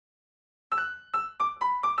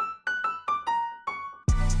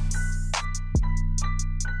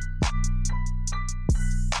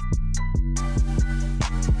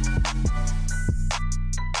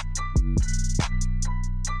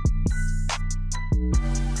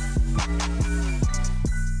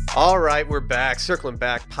All right, we're back. Circling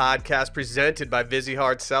Back podcast presented by Vizzy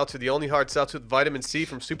Hard Seltzer, the only hard seltzer with vitamin C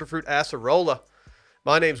from Superfruit Acerola.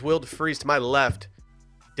 My name's Will DeFries. To my left,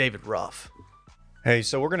 David Ruff. Hey,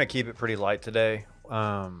 so we're going to keep it pretty light today.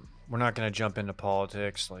 We're not going to jump into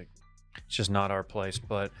politics. It's just not our place.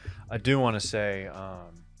 But I do want to say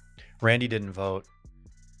Randy didn't vote.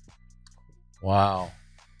 Wow.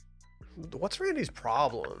 What's Randy's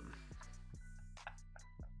problem?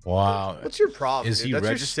 Wow. What's your problem? Is dude? he That's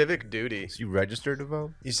your regis- civic duty. Is he registered to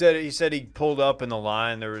vote? He said he pulled up in the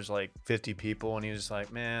line. There was like 50 people, and he was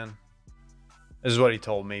like, man, this is what he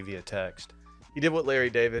told me via text. He did what Larry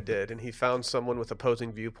David did, and he found someone with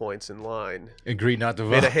opposing viewpoints in line, Agreed not to vote.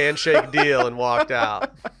 made a handshake deal, and walked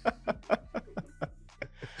out.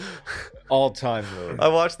 All-time move. I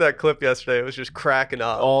watched that clip yesterday. It was just cracking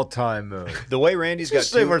up. All-time move. The way Randy's got Let's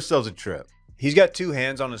save two, ourselves a trip. he's got two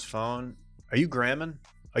hands on his phone. Are you gramming?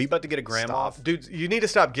 Are you about to get a gram Stop. off? Dude, you need to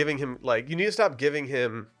stop giving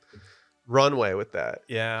him runway with that.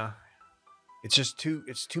 Yeah. It's too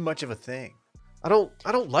much of a thing. I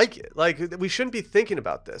don't like it. Like, we shouldn't be thinking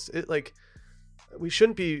about this. We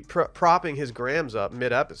shouldn't be propping his grams up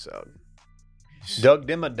mid-episode. Doug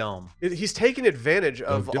Dimmadome. He's taking advantage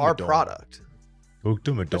of Doug our Dimmadome. product.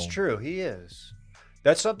 That's true. He is.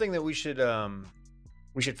 That's something that we should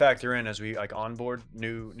factor in as we onboard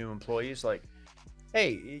new employees. Like,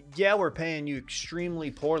 hey, yeah, we're paying you extremely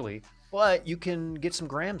poorly, but you can get some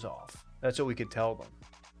grams off. That's what we could tell them.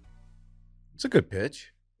 It's a good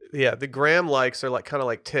pitch. Yeah, the gram likes are kind of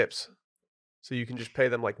like tips. So you can just pay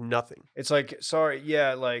them like nothing. It's like, sorry,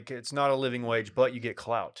 yeah, it's not a living wage, but you get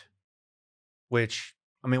clout. Which,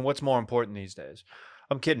 I mean, what's more important these days?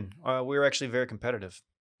 I'm kidding. We're actually very competitive.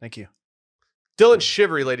 Thank you. Dylan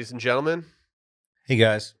Shivery, ladies and gentlemen. Hey,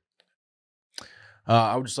 guys.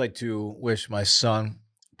 I would just like to wish my son,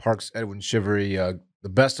 Parks Edwin Shivery, the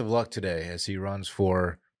best of luck today as he runs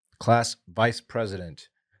for class vice president.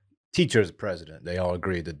 Teacher's president. They all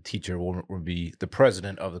agree that the teacher will be the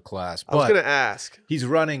president of the class. I was But going to ask. he's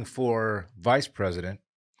running for vice president.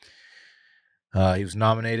 He was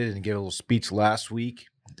nominated and gave a little speech last week.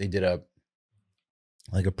 They did a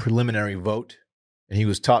preliminary vote, and he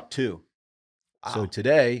was top 2. Wow. So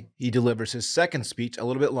today he delivers his second speech, a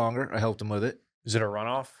little bit longer. I helped him with it. Is it a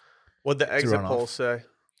runoff? What'd the It's a exit runoff. polls say?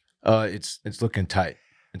 It's looking tight.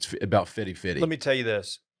 It's about 50-50. Let me tell you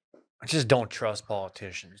this. I just don't trust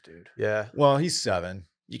politicians, dude. Yeah. Well, he's 7.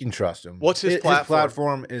 You can trust him. What's his platform? His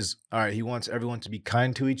platform is, all right, he wants everyone to be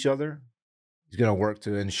kind to each other. He's going to work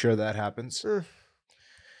to ensure that happens.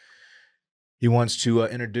 He wants to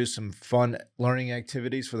introduce some fun learning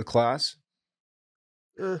activities for the class.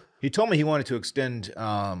 He told me he wanted to extend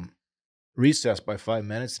recess by 5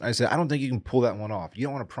 minutes. I said, I don't think you can pull that one off. You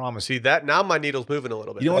don't want to promise. See that now my needle's moving a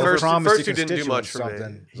little bit. You don't want to promise first the you didn't do much constituents for me.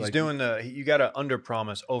 something. He's Like, doing you got to under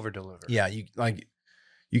promise, over deliver. Yeah, you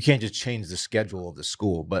can't just change the schedule of the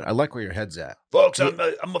school. But I like where your head's at. Folks, I'm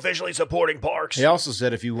officially supporting Parks. He also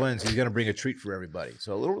said if he wins, he's going to bring a treat for everybody.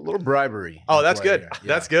 So a little bribery. Oh, that's play good. here. Yeah.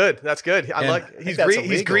 That's good. That's good. I And like I he's that's he's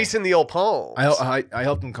illegal. greasing the old palms. I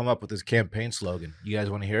helped him come up with his campaign slogan. You guys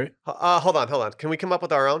want to hear it? Hold on. Can we come up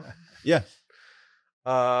with our own? Yeah.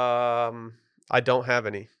 I don't have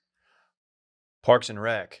any. Parks and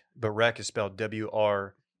Rec, but Rec is spelled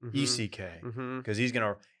WRECK Mm-hmm. because he's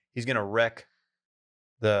gonna wreck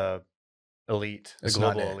the elite, the That's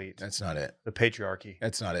global not it. elite, That's not it. the patriarchy.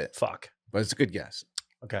 That's not it. Fuck. But it's a good guess.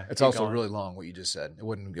 Okay. It's keep also going. really long what you just said. It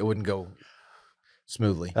wouldn't go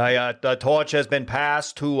smoothly. The torch has been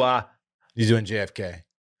passed to. He's doing JFK.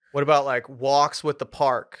 What about like walks with the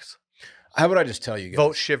parks? How about I just tell you guys?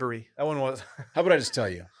 Vote Shivery. That one was. How about I just tell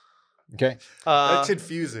you? Okay. That's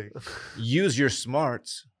confusing. Use your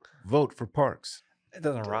smarts. Vote for Parks. It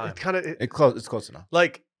doesn't rhyme. It kind of It's close enough.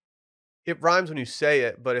 like it rhymes when you say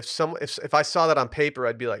it, but if I saw that on paper,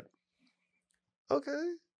 I'd be like,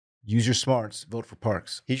 okay. Use your smarts. Vote for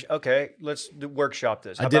Parks. Okay, let's workshop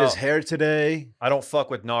this. I How did his about, hair today. I don't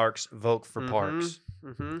fuck with narcs. Vote for Parks.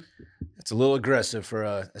 Mm-hmm. It's a little aggressive for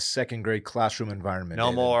a second grade classroom environment. No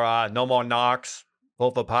David. more knocks.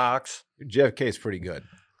 Vote for Parks. JFK is pretty good.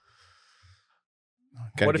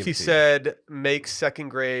 Gotta What if give he it to you. said, "Make second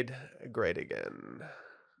grade great again"?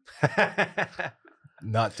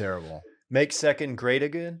 Not terrible. Make second grade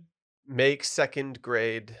again. Make second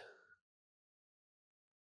grade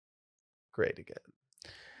great again.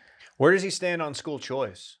 Where does he stand on school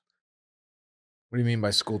choice? What do you mean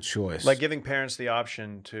by school choice? Like giving parents the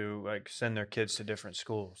option to send their kids to different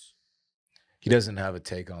schools. he doesn't have a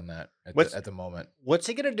take on that at the moment. What's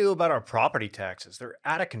he going to do about our property taxes? They're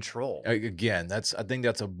out of control. Again, I think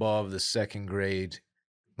that's above the second grade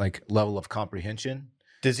like level of comprehension.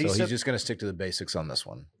 Does he? So he's just going to stick to the basics on this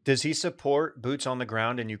one. Does he support boots on the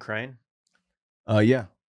ground in Ukraine? Yeah.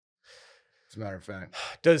 As a matter of fact,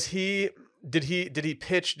 Did he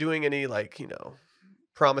pitch doing any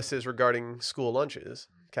promises regarding school lunches,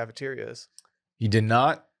 cafeterias, he did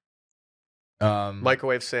not.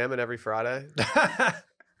 microwave salmon every Friday?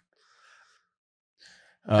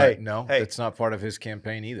 No, hey. that's not part of his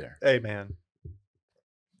campaign either. Hey, man.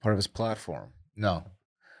 Part of his platform. No.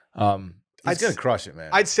 He's going to crush it, man.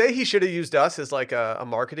 I'd say he should have used us as like a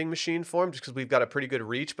marketing machine for him, just because we've got a pretty good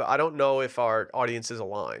reach. But I don't know if our audiences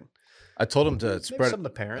align. I told him to Maybe spread. some of the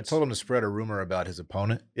parents. I told him to spread a rumor about his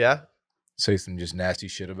opponent. Yeah, Say some just nasty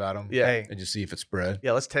shit about him. yeah, Hey, And just see if it spread.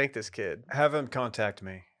 yeah. Let's tank this kid. have him contact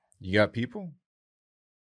me. You got people?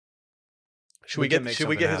 Should We we can get make should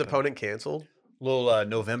we something get his happen. opponent canceled? Little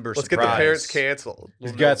November Let's surprise. get the parents canceled.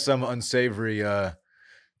 He's got some unsavory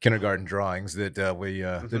kindergarten drawings that that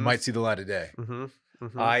Mhm. might see the light of day. Mm-hmm.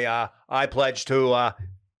 Mm-hmm. I pledge to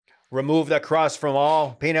remove the crust from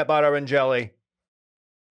all peanut butter and jelly.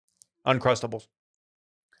 Uncrustables.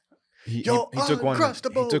 He Yo, took one. He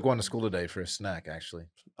Uncrustable. took one to school today for a snack. Actually,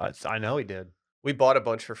 I know he did. We bought a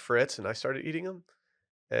bunch for Fritz, and I started eating them.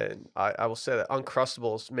 And I will say that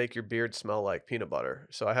Uncrustables make your beard smell like peanut butter.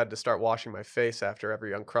 So I had to start washing my face after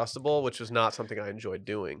every Uncrustable, which was not something I enjoyed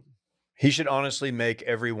doing. He should honestly make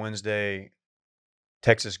every Wednesday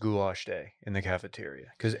Texas Goulash Day in the cafeteria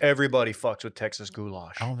because everybody fucks with Texas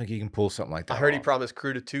Goulash. I don't think he can pull something like that. I heard he off. promised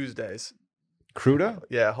Cruda Tuesdays. Cruda.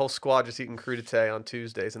 Yeah, a whole squad just eating crudité on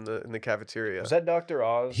Tuesdays in the cafeteria. Was that Dr.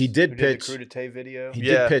 Oz? He did who pitch- the Crudité video. He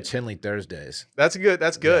Yeah. did pitch Henley Thursdays. That's good.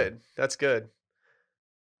 That's good. That's good.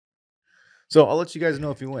 So I'll let you guys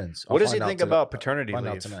know if he wins. What I'll does he find out think to- about paternity Find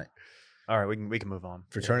leave? out tonight. All right, we can move on.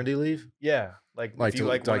 Fraternity leave, Yeah, like like if you to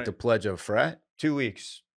like, like to pledge a frat. 2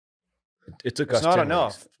 weeks. It took It's us not 10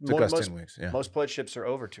 enough. Weeks. It took Mo- us most- 10 weeks. Yeah, Most pledge ships are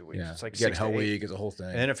over 2 weeks. yeah. It's like you get 6 to Hell 8. Week is a whole thing.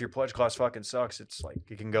 And then if your pledge class fucking sucks, it's like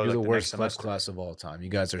you can go You're like the the worst next pledge semester. class of all time. You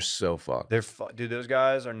guys are so fucked. They're dude. Those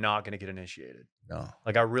guys are not going to get initiated. No,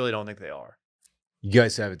 Like I really don't think they are. you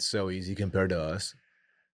guys have it so easy compared to us.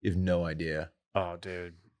 You have no idea. Oh,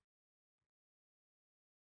 dude,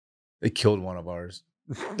 They killed one of ours.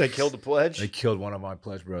 they killed the pledge. They killed one of my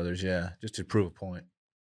pledge brothers. Yeah, just to prove a point.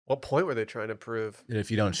 What point were they trying to prove? That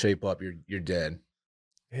if you don't shape up, you're dead.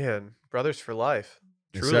 Man, brothers for life.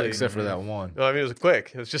 Except, Truly. except for that one. No, I mean it was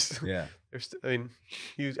quick. It was just. Yeah. I mean,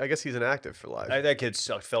 I guess he's inactive for life. That kid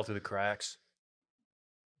sucked. Fell through the cracks.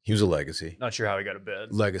 He was a legacy. Not sure how he got to bed.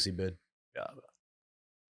 Legacy bid. Yeah.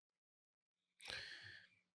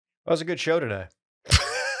 That was a good show today.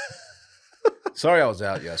 Sorry I was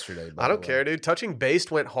out yesterday. by I the don't way. care, dude. Touching Based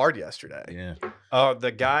went hard yesterday. Yeah.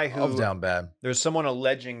 The guy I was who down bad. there's someone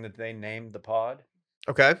alleging that they named the pod,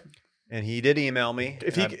 Okay. and he did email me.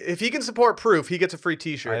 If he can support proof, he gets a free I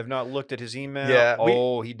T-shirt. have not looked at his email. Yeah,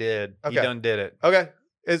 he did. He Okay. done did it. Okay.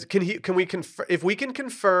 If we can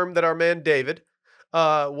confirm that our man David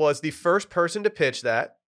was the first person to pitch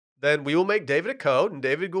that, then we will make David a code, and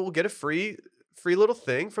David will get a free little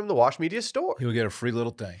thing from the Wash Media store. He will get a free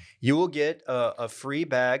little thing. You will get a free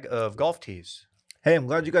bag of golf tees. Hey, I'm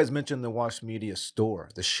glad you guys mentioned the Wash Media store,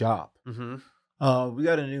 the shop. Mm-hmm. We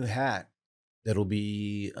got a new hat that'll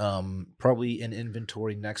be probably in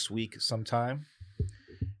inventory next week sometime.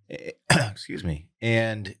 Excuse me.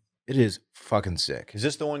 And it is fucking sick. Is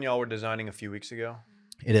this the one y'all were designing a few weeks ago?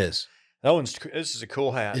 It is. This is a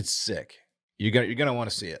cool hat. It's sick. You're gonna want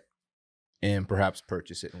to see it, and perhaps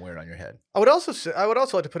purchase it and wear it on your head. I would also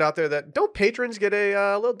like to put out there that don't patrons get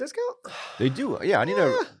a little discount? They do. Yeah, I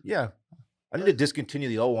need to discontinue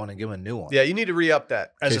the old one and give them a new one. Yeah, you need to re-up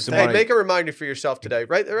that. As Okay, a somebody- Hey, make a reminder for yourself today.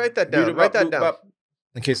 Write that down. Write that down.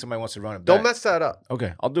 In case somebody wants to run it back. Don't mess that up.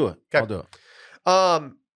 Okay, I'll do it. Okay. I'll do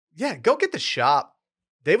it. Yeah, go get the shop.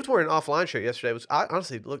 David's wearing an offline shirt yesterday.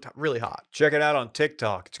 Honestly looked really hot. Check it out on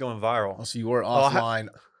TikTok. It's going viral. Also, you were Oh, offline,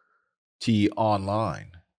 T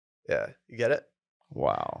online. Yeah, you get it?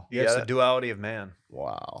 Wow. You It's get the it? duality of man.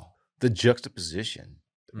 Wow. The juxtaposition.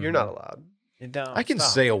 You're not allowed. You don't. I can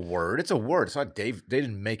Stop. say a word. It's a word. It's not Dave. They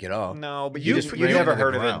didn't make it up. No, but You you, just- you you never put it heard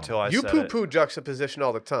in of the it ground. until I You said it. poo-poo juxtaposition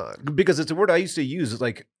all the time. Because it's a word I used to use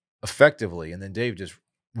like effectively, and then Dave just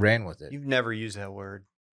ran with it. You've never used that word.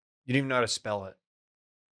 You didn't even know how to spell it.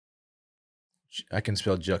 I can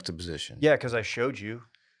spell juxtaposition. Yeah, because I showed you.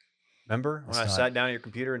 Remember when It's I not- sat down at your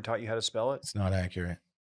computer and taught you how to spell it? It's not accurate.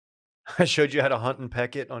 I showed you how to hunt and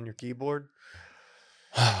peck it on your keyboard.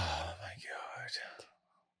 Oh my god.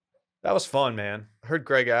 That was fun, man. I heard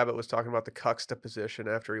Greg Abbott was talking about the juxtaposition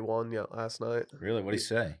after he won last night. Really? What'd he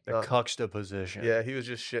say? The Uh, juxtaposition. Yeah, he was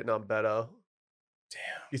just shitting on Beto.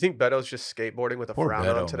 You think Beto's just skateboarding with a Poor frown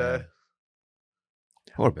Beto, on today? man.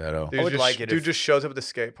 Poor Beto. I would like it Dude if- just shows up at the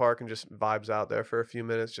skate park and just vibes out there for a few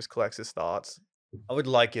minutes, just collects his thoughts. I would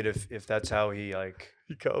like it if that's how he like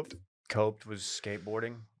He coped. coped, was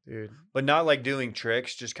skateboarding, Dude, but not like doing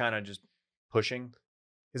tricks, just kind of just pushing.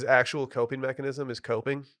 his actual coping mechanism is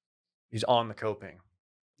coping. He's on the coping.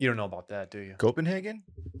 You don't know about that, do you? Copenhagen?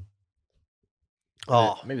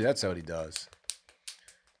 Oh, Maybe that's what he does.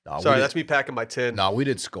 Nah, sorry, that's me packing my tin. No, we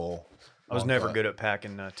did skull. I was Long never cut. good at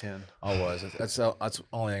packing tin. I was. That's the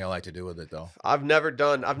only thing I like to do with it, though. I've never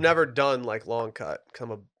done like long cut. 'Cause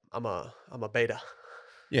I'm a beta.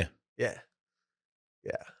 Yeah. Yeah.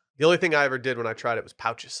 The only thing I ever did when I tried it was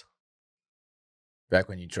pouches. Back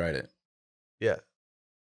when you tried it. Yeah.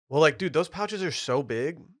 Well, like, dude, those pouches are so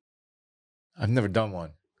big. I've never done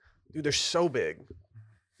one. Dude, they're so big.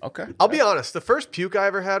 Okay. I'll be honest. The first puke I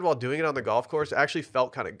ever had while doing it on the golf course actually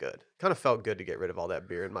felt kind of good. Kind of felt good to get rid of all that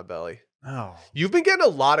beer in my belly. Oh, You've been getting a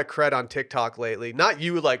lot of cred on TikTok lately. Not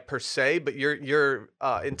you, like, per se, but your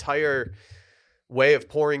entire way of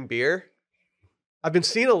pouring beer. I've been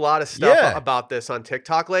seeing a lot of stuff Yeah. about this on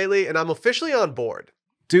TikTok lately, and I'm officially on board.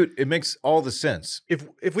 Dude, it makes all the sense.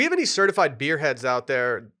 If we have any certified beer heads out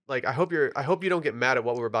there, like, I hope you don't get mad at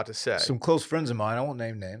what we're about to say. Some close friends of mine, I won't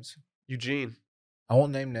name names. Eugene. I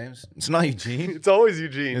won't name names. It's not Eugene. It's always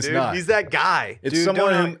Eugene, It's dude. not. He's that guy. It's Dude,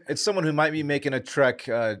 someone who might be making a trek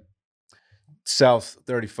south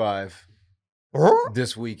 35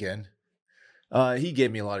 this weekend. He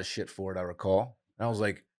gave me a lot of shit for it, I recall. And I was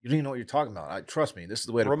like, you don't even know what you're talking about. Trust me, this is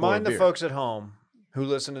the way to remind pour the a beer. folks at home who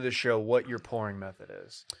listen to this show what your pouring method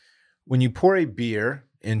is. When you pour a beer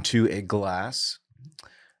into a glass,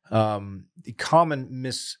 the common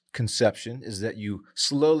misconception is that you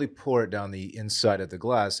slowly pour it down the inside of the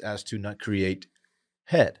glass as to not create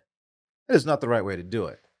head. That is not the right way to do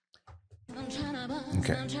it.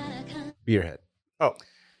 Okay. Beer head. Oh.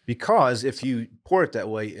 Because if you pour it that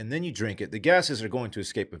way and then you drink it, the gases are going to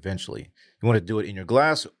escape eventually. You want to do it in your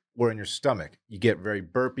glass or in your stomach. You get very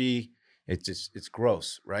burpy. It's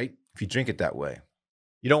gross, right? If you drink it that way.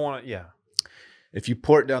 You don't want to, yeah. If you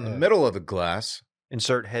pour it down the Yeah. middle of the glass,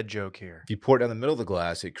 Insert head joke here. if you pour it down the middle of the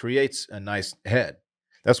glass, it creates a nice head.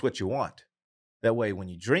 That's what you want. That way, when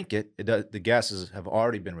you drink it, the gases have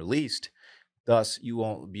already been released. Thus, you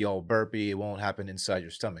won't be all burpy. It won't happen inside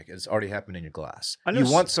your stomach. It's already happened in your glass. I know You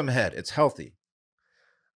s- want some head. It's healthy.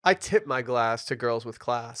 I tip my glass to girls with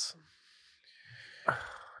class.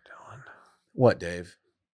 Dylan. What, Dave?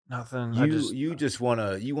 Nothing. You just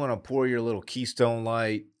wanna pour your little Keystone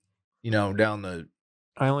Light, down the.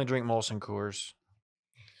 I only drink Molson Coors.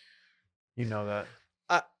 You know that.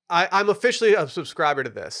 I'm officially a subscriber to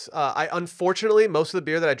this. Unfortunately, most of the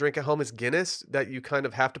beer that I drink at home is Guinness, that you kind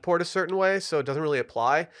of have to pour it a certain way, so it doesn't really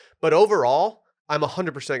apply. But overall, I'm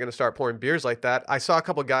 100% going to start pouring beers like that. I saw a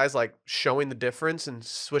couple guys like showing the difference and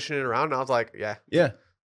swishing it around, and I was like, yeah, Yeah.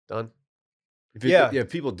 done. If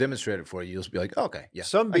people demonstrate it for you, you'll just be like, okay, yeah,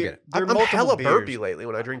 Some I beer. get it. There are I'm multiple hella beers. burpy lately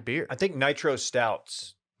when I drink beer. I think nitro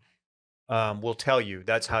stouts will tell you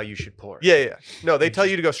that's how you should pour it. Yeah. No, they tell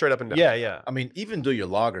you to go straight up and down. Yeah. I mean, even do your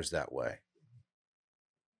lagers that way.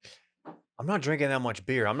 I'm not drinking that much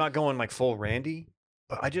beer. I'm not going like full Randy,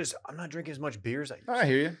 but I'm not drinking as much beer as I used to. I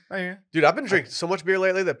hear you. Dude, I've been drinking so much beer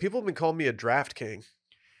lately that people have been calling me a draft king.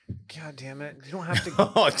 God damn it. You don't have to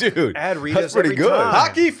Oh, dude. add Ritas That's pretty every good. time.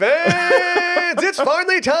 Hockey fans, it's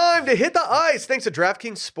finally time to hit the ice. Thanks to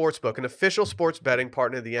DraftKings Sportsbook, an official sports betting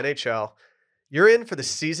partner of the NHL. You're in for the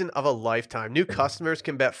season of a lifetime. New customers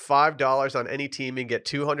can bet $5 on any team and get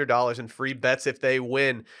 $200 in free bets if they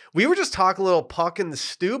win. We were just talking a little puck in the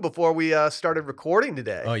stew before we started recording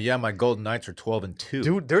today. Oh yeah, my Golden Knights are 12-2.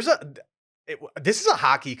 Dude, this is a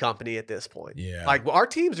hockey company at this point. Yeah. Like, our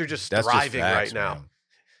teams are just That's thriving just facts, right now. man.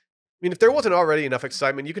 I mean, if there wasn't already enough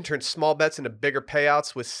excitement, you can turn small bets into bigger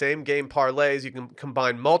payouts with same game parlays. You can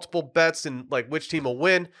combine multiple bets and like which team will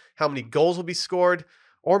win, how many goals will be scored,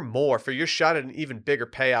 or more for your shot at an even bigger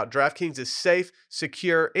payout. DraftKings is safe,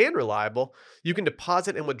 secure, and reliable. You can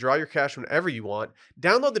deposit and withdraw your cash whenever you want.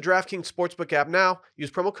 Download the DraftKings Sportsbook app now. Use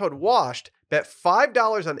promo code WASHED. Bet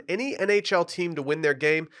 $5 on any NHL team to win their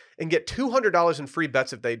game and get $200 in free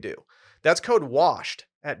bets if they do. That's code WASHED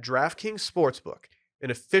at DraftKings Sportsbook,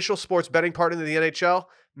 an official sports betting partner of the NHL.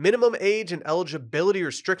 Minimum age and eligibility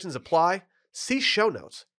restrictions apply. See show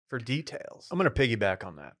notes for details. I'm going to piggyback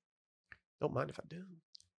on that. Don't mind if I do.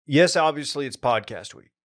 Yes, obviously it's podcast week.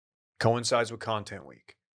 Coincides with content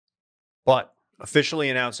week. But officially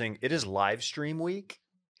announcing it is live stream week.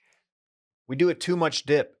 We do it Too Much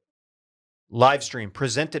Dip. Live stream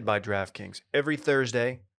presented by DraftKings every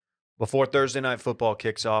Thursday before Thursday Night Football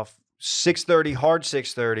kicks off. 6:30, hard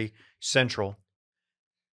 6:30 Central.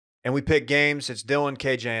 And we pick games. It's Dylan,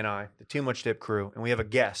 KJ, and I, the Too Much Dip crew. And we have a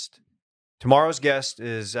guest. Tomorrow's guest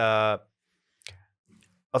is a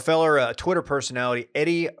Twitter personality,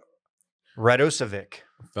 Eddie Radosevic.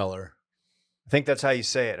 Feller. I think that's how you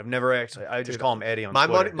say it. I've never actually. I just call him Eddie on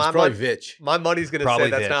Twitter. It's probably Vitch. My money's going to Probably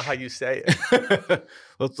say that's Vitch. not how you say it.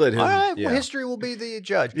 Let's let him. All right, yeah. well, history will be the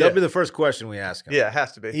judge. That'll be the first question we ask him. Yeah, it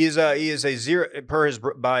has to be. He is a zero, per his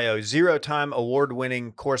bio, 0-time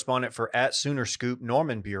award-winning correspondent for @SoonerScoop,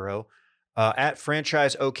 Norman Bureau, at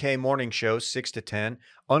Franchise OK Morning Show 6 to 10,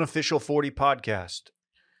 Unofficial 40 podcast.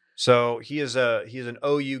 So he's an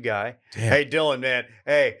OU guy. Damn. Hey Dylan, man.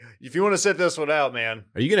 Hey, if you want to sit this one out, man.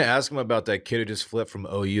 Are you going to ask him about that kid who just flipped from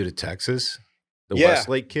OU to Texas? The Yeah.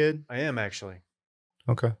 Westlake kid? I am actually,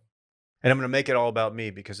 Okay. and I'm going to make it all about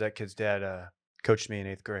me because that kid's dad coached me in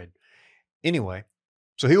 8th grade. Anyway,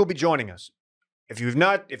 so he will be joining us. If you've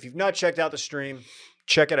not checked out the stream,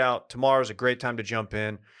 check it out. Tomorrow's a great time to jump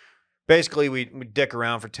in. Basically, we dick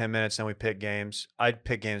around for 10 minutes, then we pick games. I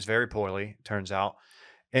pick games very poorly, it turns out.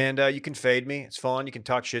 And you can fade me. It's fun. You can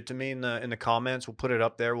talk shit to me in the comments. We'll put it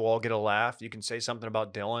up there. We'll all get a laugh. You can say something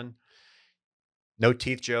about Dylan. No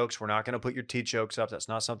teeth jokes. We're not going to put your teeth jokes up. That's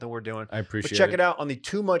not something we're doing. I appreciate But check it out on the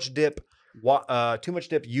Too Much Dip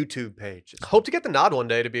YouTube page. Hope to get the nod one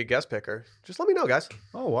day to be a guest picker. Just let me know, guys.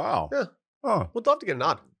 Oh, wow. Yeah. Oh, Would love to get a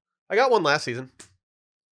nod. I got one last season.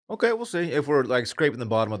 okay. We'll see. If we're like scraping the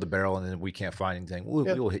bottom of the barrel and then we can't find anything,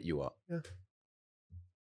 we'll hit you up.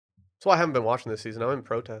 That's why I haven't been watching this season. I'm in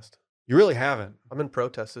protest. You really haven't. I'm in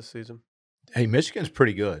protest this season. Hey, Michigan's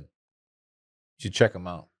pretty good. You should check them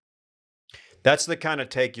out. That's the kind of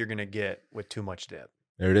take you're going to get with Too Much Dip.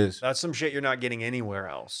 There it is. That's some shit you're not getting anywhere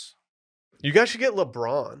else. You guys should get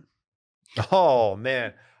LeBron. Oh,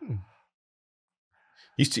 man.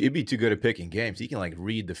 He'd be too good at picking games. He can like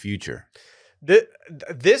read the future.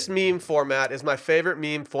 This meme format is my favorite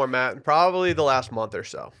meme format in probably the last month or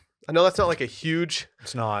so. I know that's not like a huge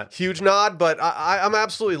It's not. nod, but I'm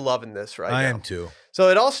absolutely loving this right now. I am too. So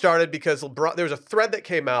it all started because LeBron, there was a thread that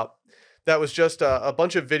came out that was just a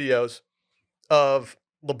bunch of videos of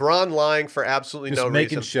LeBron lying for absolutely Just no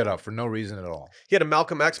making reason. shit up for no reason at all. He had a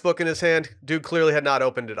Malcolm X book in his hand. Dude clearly had not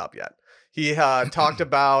opened it up yet. He talked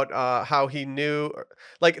about how he knew,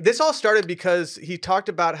 like this all started because he talked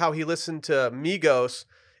about how he listened to Migos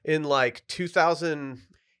in like 2000.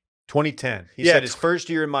 2010. He said his first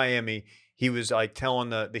year in Miami, he was like telling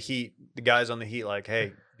the Heat, the guys on the Heat, like,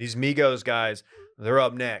 hey, these Migos guys, they're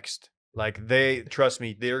up next. Like, trust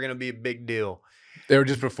me, they're going to be a big deal. They were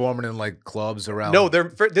just performing in like clubs around. No,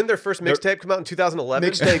 didn't their first mixtape come out in 2011?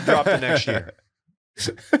 Mixtape dropped the next year.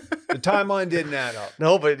 The timeline didn't add up.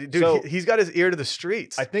 No, but dude, So- he's got his ear to the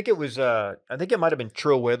streets. I think it was, I think it might have been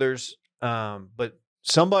Trill Withers, but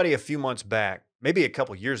somebody a few months back, maybe a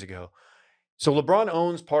couple years ago. So LeBron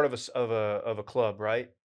owns part of a club,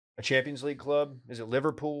 right? A Champions League club. Is it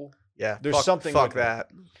Liverpool? Yeah, There's something Fuck with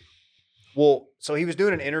that. Well, so he was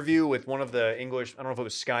doing an interview with one of the English, I don't know if it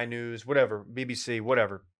was Sky News, whatever, BBC,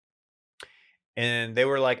 whatever. And they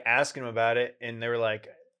were like asking him about it. And they were like,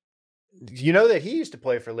 you know that he used to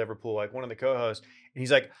play for Liverpool, like one of the co-hosts. And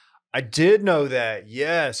he's like, I did know that.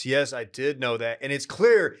 Yes, I did know that. And it's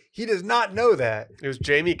clear he does not know that. It was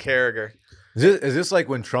Jamie Carragher. Is this like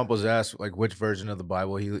when Trump was asked like which version of the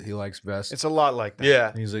Bible he likes best? It's a lot like that. Yeah,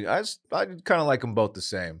 And he's like, I kind of like them both the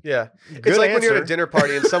same. yeah. Good It's like when you're at a answer. dinner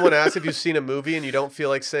party and someone asks if you've seen a movie and you don't feel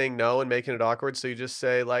like saying no and making it awkward, so you just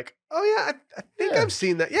say like, "Oh yeah, I think Yeah. I've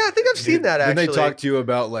seen that. Yeah, I think I've seen that." Then Actually, they talk to you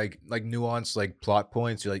about like nuanced like plot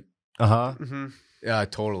points. You're like, uh-huh. hmm Yeah,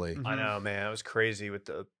 totally. I know, man. It was crazy with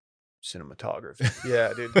the cinematography.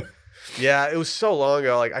 Yeah, dude. Yeah, it was so long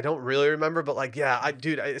ago. Like I don't really remember, but like, yeah,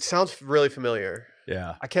 it sounds really familiar.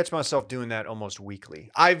 Yeah. I catch myself doing that almost weekly.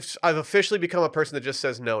 I've officially become a person that just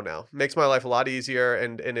says no now. Makes my life a lot easier,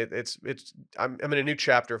 and it's I'm in a new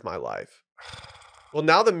chapter of my life. Well,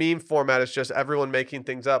 now the meme format is just everyone making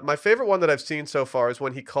things up. My favorite one that I've seen so far is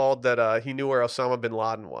when he called that he knew where Osama bin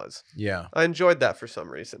Laden was. Yeah. I enjoyed that for some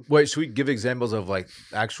reason. Wait, should we give examples of like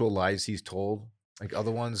actual lies he's told? Like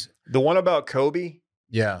other ones? The one about Kobe,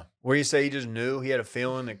 Yeah. where you say he just knew, he had a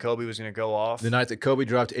feeling that Kobe was going to go off. The night that Kobe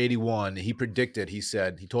dropped 81, he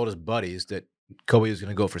told his buddies that Kobe was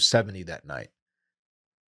going to go for 70 that night.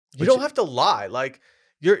 You don't have to lie. Like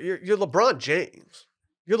you're LeBron James.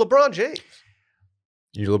 You're LeBron James.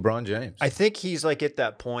 You're LeBron James. I think he's like at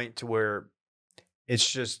that point to where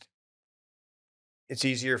it's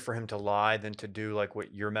easier for him to lie than to do like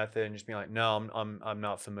what your method and just be like, no, I'm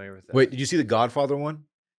not familiar with that. Wait, did you see the Godfather one?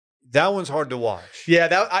 That one's hard to watch. Yeah,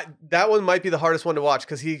 that one might be the hardest one to watch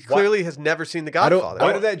because he clearly has never seen The Godfather.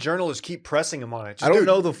 Why did that journalist keep pressing him on it? I don't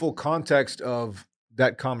know the full context of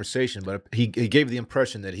that conversation, but he gave the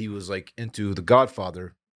impression that he was like into the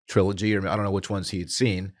Godfather trilogy, or I don't know which ones he had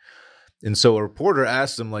seen. And so a reporter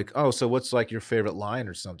asked him like, "Oh, so what's like your favorite line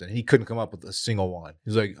or something?" And he couldn't come up with a single one.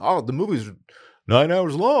 He's like, "Oh, the movie's 9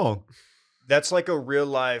 hours long." That's like a real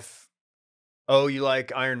life. Oh, you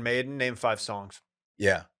like Iron Maiden? Name 5 songs.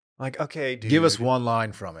 Yeah. Like, okay, dude. Give us one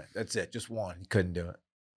line from it. That's it. Just one. He couldn't do it.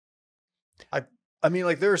 I mean,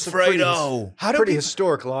 like there are some Fredo. pretty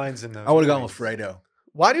historic lines in those. I would have gone movies. with Fredo.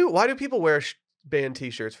 Why do people wear band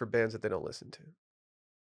T-shirts for bands that they don't listen to?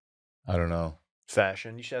 I don't know.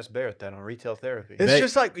 Fashion. You should ask Barrett that on Retail Therapy. It's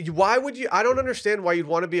just like, why would you? I don't understand why you'd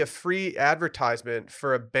want to be a free advertisement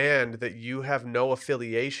for a band that you have no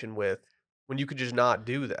affiliation with when you could just not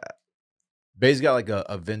do that. Bay's got like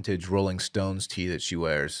a vintage Rolling Stones tee that she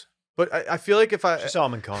wears. But I feel like if She saw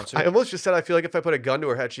him in concert. I almost just said I feel like if I put a gun to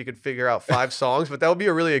her head, she could figure out 5 songs, but that would be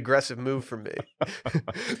a really aggressive move from me.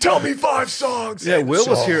 Tell me 5 songs. Yeah, Will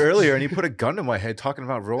was here earlier, and he put a gun to my head talking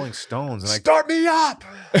about Rolling Stones. And Start me up.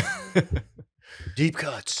 Deep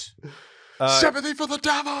cuts. Sympathy for the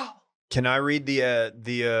devil. Can I read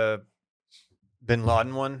the Bin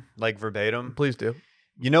Laden one, like verbatim? Please do.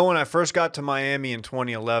 You know, when I first got to Miami in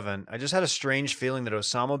 2011, I just had a strange feeling that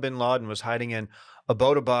Osama bin Laden was hiding in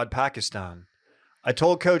Abbottabad, Pakistan. I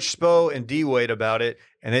told Coach Spo and D-Wade about it,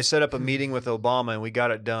 and they set up a meeting with Obama, and we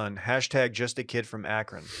got it done. # just a kid from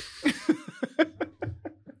Akron.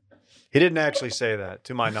 He didn't actually say that,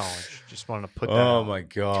 to my knowledge. Just wanted to put that oh out. my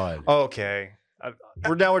god, Okay.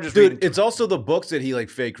 We're just dude! reading. It's also the books that he like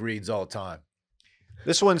fake reads all the time.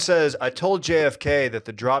 This one says, I told JFK that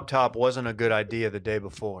the drop top wasn't a good idea the day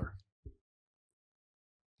before.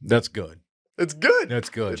 That's good. It's good. That's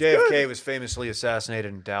good. JFK was famously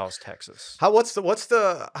assassinated in Dallas, Texas. How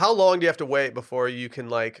long do you have to wait before you can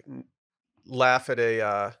like laugh at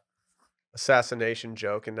a assassination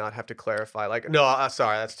joke and not have to clarify? Like, no,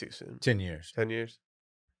 sorry, that's too soon. 10 years. 10 years.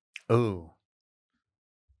 Ooh.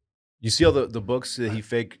 You see all the books that he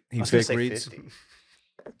fake reads. 50.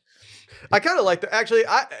 I kind of like that. Actually,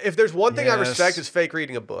 if there's one thing I respect, Yes. is fake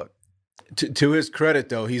reading a book. To his credit,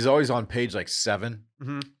 though, he's always on page like 7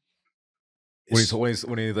 Mm-hmm.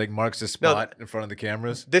 when he like marks his spot in front of the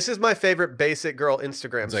cameras. This is my favorite Basic Girl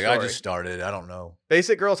Instagram It's like, story. I just started. I don't know.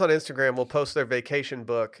 Basic Girls on Instagram will post their vacation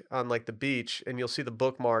book on like the beach, and you'll see the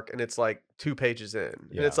bookmark, and it's like 2 pages in, and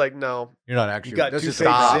Yeah. it's like, no, You're not actually. You got that's 2 just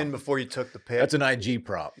pages a prop. in before you took the pic. That's an IG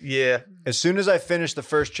prop. yeah. As soon as I finished the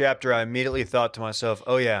first chapter, I immediately thought to myself,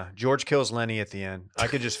 oh yeah, George kills Lenny at the end. I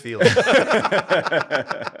could just feel it.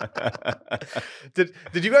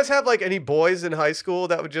 Did you guys have like any boys in high school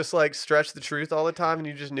that would just like stretch the truth all the time, and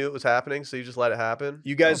you just knew it was happening, so you just let it happen?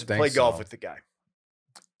 You guys I don't play think golf so. with the guy.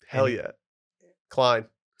 Hell yeah, Klein.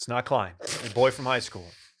 It's not Klein. A boy from high school.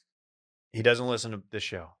 He doesn't listen to this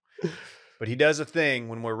show. But he does a thing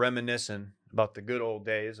when we're reminiscing about the good old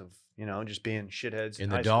days of, just being shitheads In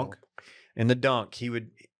the high dunk? school. In the dunk.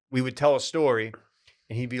 We would tell a story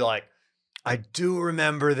and he'd be like, I do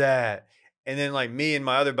remember that. And then like me and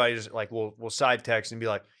my other buddies like we'll side text and be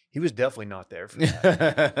like, he was definitely not there for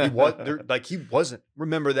that. He wasn't.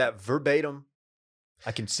 Remember that verbatim.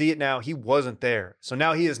 I can see it now. He wasn't there. So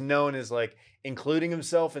now he is known as like including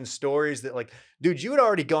himself in stories that like, dude, you had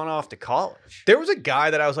already gone off to college. There was a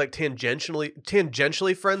guy that I was like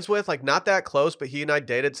tangentially friends with, like not that close, but he and I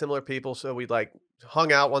dated similar people, so we like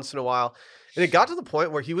hung out once in a while. And it got to the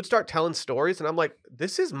point where he would start telling stories, and I'm like,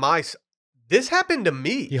 this happened to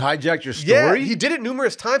me. He hijacked your Yeah, story. he did it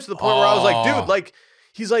numerous times to the point where I was like, Aw. dude, like,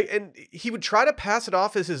 he's like, and he would try to pass it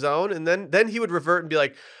off as his own, and then he would revert and be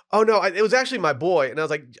like, oh no, it was actually my boy. And I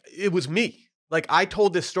was like, it was me. Like, I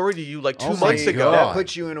told this story to you like 2 Oh my months ago. God. That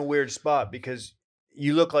puts you in a weird spot because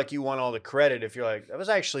you look like you want all the credit if you're like, that was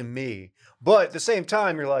actually me. But at the same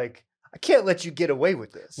time, you're like, I can't let you get away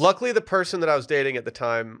with this. Luckily, the person that I was dating at the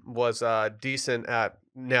time was decent at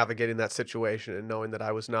navigating that situation and knowing that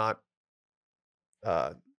I was not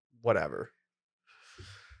whatever.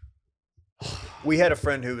 We had a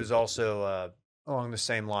friend who was also along the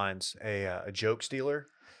same lines, a joke stealer.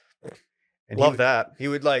 And Love that. He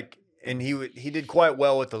would like, and he did quite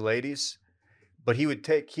well with the ladies, but he would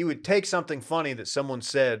take something funny that someone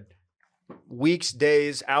said weeks,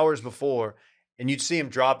 days, hours before, and you'd see him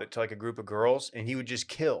drop it to like a group of girls, and he would just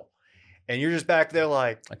kill. And you're just back there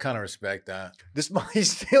like, I kind of respect that.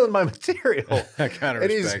 he's stealing my material. I kind of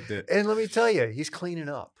And he's- respect it. And let me tell you, he's cleaning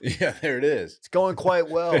up. Yeah, there it is. It's going quite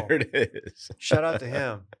well. There it is. Shout out to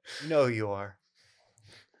him. You know who you are.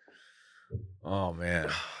 Oh man.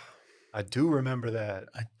 I do remember that.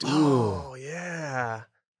 I do. Oh yeah.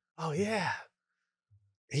 Oh yeah.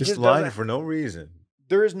 He just just lying doesn't- for no reason.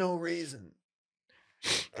 There is no reason.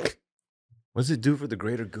 What does it do for the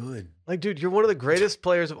greater good? Like, dude, you're one of the greatest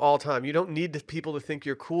players of all time. You don't need people to think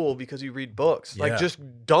you're cool because you read books. Like, Yeah. just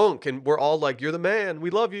dunk, and we're all like, "You're the man. We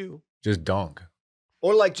love you." Just dunk.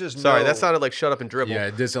 Or like just Sorry, know- that sounded like "shut up and dribble." Yeah,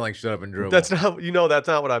 it did sound like shut up and dribble. That's not. That's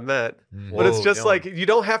not what I meant. Mhm. But it's Whoa, just Dylan. like you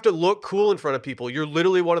don't have to look cool in front of people. You're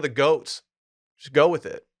literally one of the goats. Just go with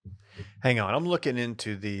it. Hang on, I'm looking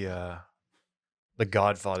into the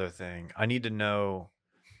Godfather thing. I need to know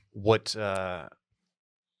what.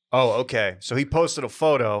 Oh, okay. So he posted a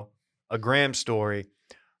photo, a Graham story,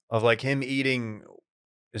 of like him eating.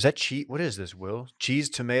 Is that cheese? What is this, Will? Cheese,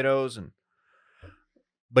 tomatoes, and.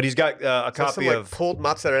 But he's got a Is that copy some, like, of. pulled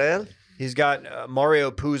mozzarella. He's got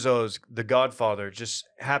Mario Puzo's The Godfather. Just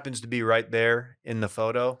happens to be right there in the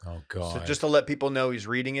photo. Oh god. So just to let people know he's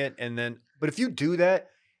reading it, and then, but if you do that,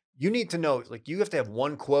 you need to know, like, you have to have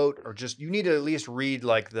one quote, or just you need to at least read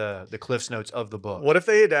like the Cliff's Notes of the book. What if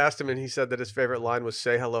they had asked him and he said that his favorite line was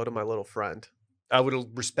 "Say hello to my little friend"? I would have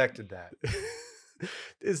respected that.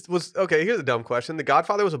 Okay? Here's a dumb question: The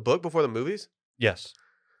Godfather was a book before the movies. Yes,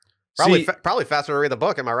 Probably, See- probably faster to read the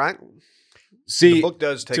book. Am I right? See, the book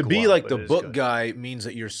does take to a be while, like but the it is book good. guy means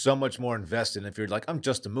that you're so much more invested. If you're like, I'm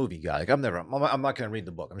just a movie guy. Like I'm not going to read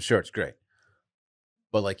the book. I'm sure it's great,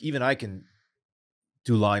 but like even I can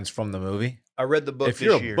do lines from the movie. I read the book If this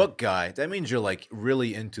you're a year. book guy, that means you're like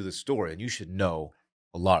really into the story, and you should know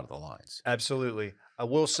a lot of the lines. Absolutely, I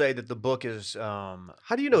will say that the book is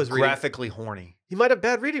How do you know his reading? graphically horny. You might have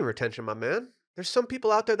bad reading retention, my man. There's some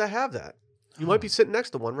people out there that have that. You might be sitting next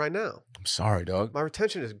to one right now. I'm sorry, dog. My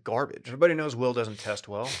retention is garbage. Everybody knows Will doesn't test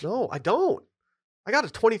well. No, I don't. I got a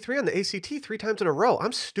 23 on the ACT 3 times in a row.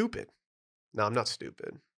 I'm stupid. No, I'm not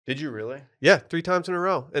stupid. Did you really? Yeah, 3 times in a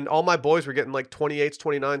row. And all my boys were getting like 28s,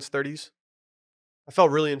 29s, 30s. I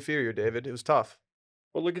felt really inferior, David. It was tough.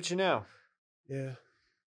 Well, look at you now. Yeah.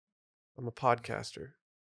 I'm a podcaster.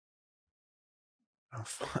 Oh,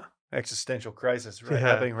 existential crisis Yeah.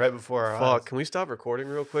 happening right before our Fuck. eyes. Can we stop recording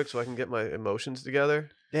real quick so I can get my emotions together?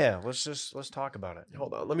 Yeah, let's talk about it.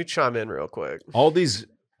 Hold on. Let me chime in real quick. All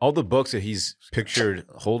the books that he's pictured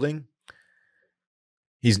holding,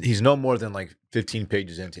 he's no more than like 15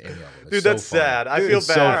 pages into any of them. It's Dude, so that's funny. sad. I Dude, feel it's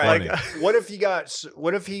so bad. funny.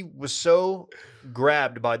 What if he was so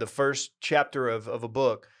grabbed by the first chapter of a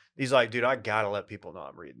book, he's like, dude, I gotta let people know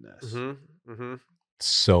I'm reading this. Mm-hmm.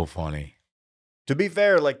 So funny. To be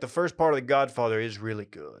fair, like the first part of The Godfather is really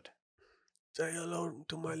good. Say hello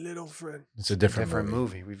to my little friend. It's a different,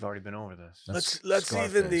 movie. We've already been over this. That's Let's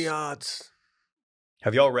even the Scarface. odds.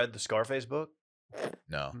 Have y'all read the Scarface book?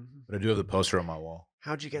 No, but I do have the poster on my wall.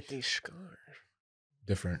 How'd you get these scars?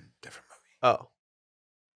 Different movie. Oh.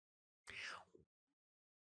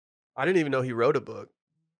 I didn't even know he wrote a book.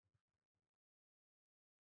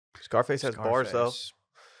 Scarface has bars, though.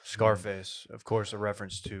 Scarface, of course, a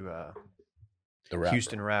reference to The rapper.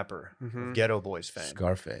 Houston rapper, Mhm. Ghetto Boys fame.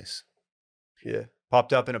 Scarface. Yeah.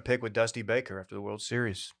 Popped up in a pic with Dusty Baker after the World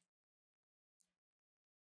Series.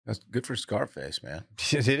 That's good for Scarface, man.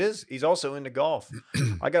 It is. He's also into golf.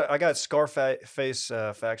 I got Scarface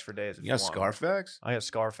facts for days. if You got want. Scarfax? I got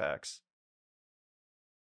Scarfax.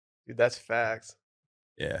 Dude, that's facts.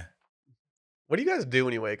 Yeah. What do you guys do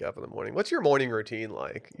when you wake up in the morning? What's your morning routine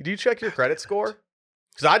like? Do you check your credit score?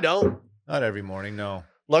 Because I don't. Not every morning, no.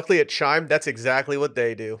 Luckily at Chime, that's exactly what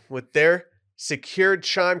they do. With their secured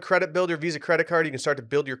Chime credit builder Visa credit card, you can start to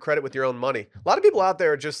build your credit with your own money. A lot of people out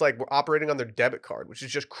there are just like operating on their debit card, which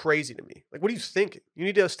is just crazy to me. Like, what are you thinking? You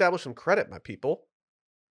need to establish some credit, my people.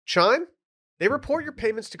 Chime, they report your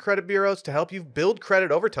payments to credit bureaus to help you build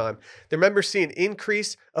credit over time. Their members see an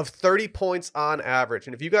increase of 30 points on average.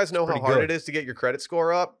 And if you guys know how pretty hard good. it is to get your credit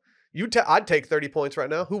score up, I'd take 30 points right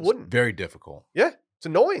now. Who wouldn't? Very difficult. Yeah, it's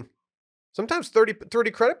annoying. Sometimes 30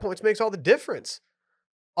 credit points makes all the difference.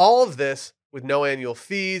 All of this with no annual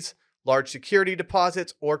fees, large security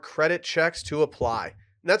deposits, or credit checks to apply.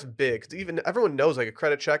 And that's big. 'Cause even everyone knows like a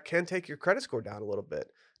credit check can take your credit score down a little bit.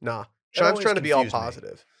 Nah, Chime's always trying to be all confused me.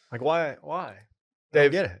 positive. Like, why? I don't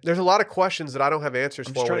Dave, get it. there's a lot of questions that I don't have answers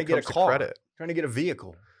I'm for just when trying it to get a comes to car. credit. Trying to get a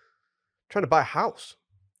vehicle. Trying to buy a house.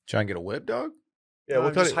 Try and get a whip, dog? Yeah, No, what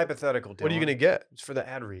I'm kind just of, hypothetical. what are you Dylan. going to get? It's for the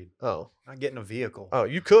ad read. Oh, Not getting a vehicle.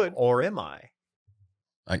 you could. Or am I?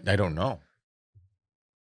 I don't know.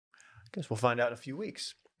 Guess we'll find out in a few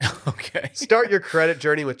weeks. Okay. Start your credit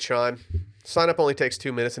journey with Chime. Sign up only takes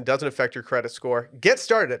 2 minutes and doesn't affect your credit score. Get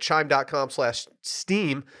started at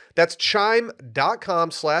chime.com/steam. That's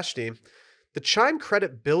chime.com/steam. The Chime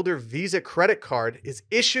Credit Builder Visa credit card is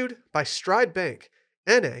issued by Stride Bank,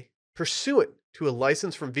 N.A., pursuant to a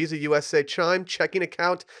license from Visa USA Chime checking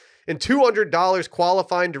account and $200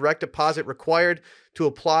 qualifying direct deposit required to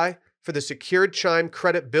apply for the secured Chime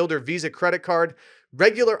Credit Builder Visa credit card.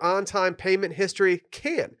 Regular on-time payment history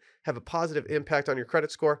can have a positive impact on your credit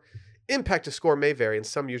score. Impact to score may vary, and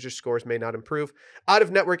some users' scores may not improve.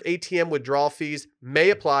 Out-of-network ATM withdrawal fees may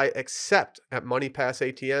apply except at MoneyPass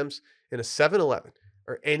ATMs in a 7-Eleven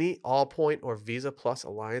or any Allpoint or Visa Plus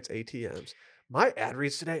Alliance ATMs. My ad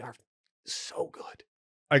reads today are so good.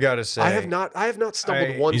 I gotta say, I have not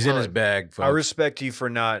stumbled one He's time. in his bag, folks. I respect you for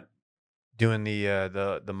not doing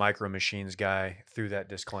the Micro Machines guy through that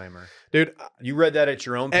disclaimer. Dude, You read that at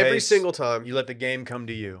your own pace. every single time. You let the game come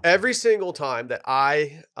to you. Every single time that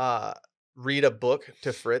I read a book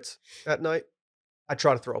to Fritz at night, I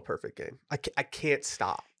try to throw a perfect game. I can't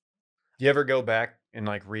stop. Do you ever go back and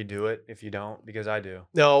like redo it if you don't? Because I do.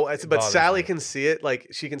 No, It but bothers Sally me. can see it. Like,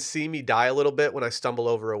 she can see me die a little bit when I stumble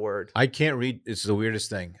over a word. I can't read. It's the weirdest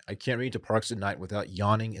thing. I can't read to Parks at Night without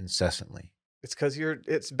yawning incessantly. It's because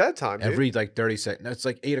it's bedtime, dude. Every like 30 seconds. It's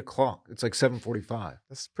like 8 o'clock. It's like 7:45.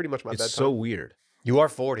 That's pretty much my It's bedtime. so weird. You are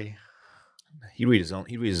 40. He reads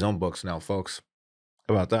his own books now, folks.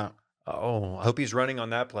 How about that? Oh, I hope he's running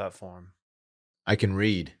on that platform. I can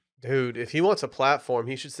read. Dude, if he wants a platform,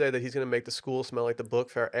 he should say that he's going to make the school smell like the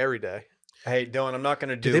book fair every day. Hey, Dylan, I'm not going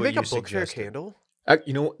to do Did they what make you a book fair suggested. candle?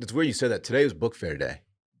 You know what? It's weird you said that. Today was book fair day.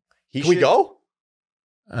 He Can we should- go?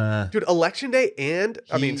 Uh, Dude, election day and,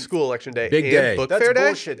 school election day Big and day. book That's fair day?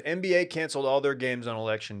 bullshit. NBA canceled all their games on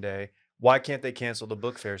election day. Why can't they cancel the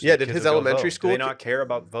book fair? So Yeah, the did kids his will go elementary vote? school Do they ca- not care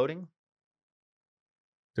about voting?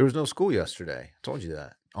 there was no school yesterday. I told you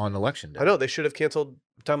that on election day. I know, they should have canceled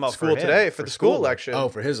I'm talking about school for him, today for the school election. Oh,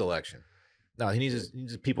 for his election. No, he needs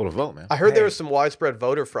his people to vote, man. I heard there Hey. was some widespread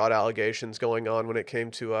voter fraud allegations going on when it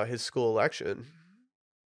came to his school election.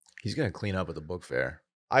 He's gonna clean up at the book fair.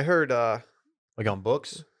 I heard Like on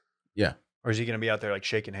books? Yeah. Or is he going to be out there like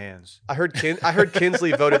shaking hands? I heard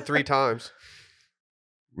Kinsley voted 3 times.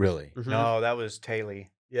 Really? Mhm. No, that was Taylor.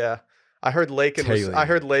 Yeah. I heard Lakin Taylor.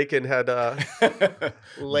 had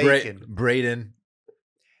Lakin. Braden.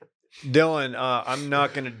 Dylan, I'm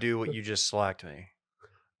not going to do what you just slacked me.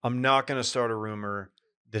 I'm not going to start a rumor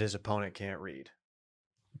that his opponent can't read.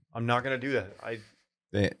 I'm not going to do that.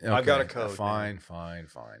 I've got a code, Fine, man.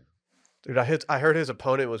 fine. Dude, I heard his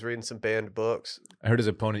opponent was reading some banned books. I heard his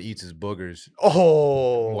opponent eats his boogers,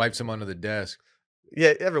 Oh. wipes them under the desk.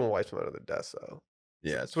 Yeah, everyone wipes them under the desk though.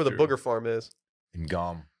 Yeah, That's where the booger farm is. and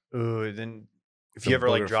gum. Ooh, then if The you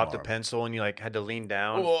ever like booger dropped a farm. pencil and you like had to lean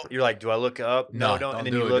down, Oh. you're like, do I look up? No, don't. And don't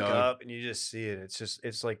then do you it, look dog. up and you just see it.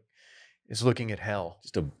 It's like, it's looking at hell.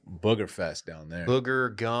 Just a booger fest down there.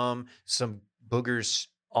 Booger, gum, some boogers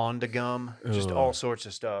on the gum, just Ugh. all sorts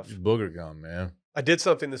of stuff. Just booger gum, man. I did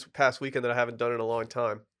something this past weekend that I haven't done in a long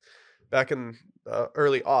time. Back in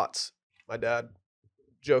early aughts, my dad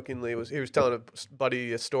jokingly was telling a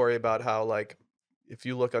buddy a story about how, like, if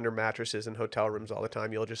you look under mattresses in hotel rooms all the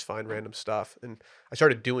time, you'll just find random stuff. And I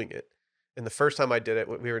started doing it. And the first time I did it,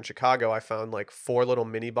 when we were in Chicago, I found like 4 little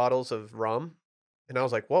mini bottles of rum. And I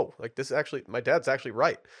was like, whoa, like this is actually, my dad's actually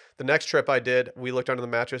right. The next trip I did, we looked under the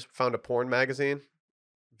mattress, found a porn magazine.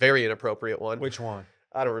 Very inappropriate one. Which one?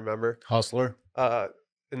 I don't remember. Hustler.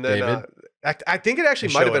 And then David? I think it actually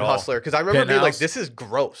They might have show been it all. Hustler because I remember being like, Penthouse? this is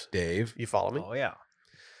gross. Dave. You follow me? Oh yeah.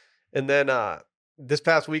 And then this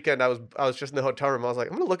past weekend, I was just in the hotel room. I was like,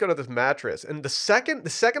 I'm gonna look under this mattress. And the second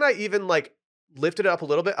I even like lifted it up a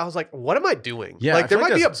little bit, I was like, what am I doing? Yeah, like I there feel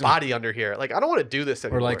like might be a that's some- body under here. Like I don't want to do this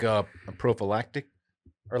anymore. Or like a prophylactic.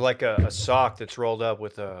 Or like a sock that's rolled up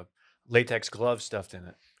with a latex glove stuffed in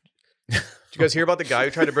it. Did you guys hear about the guy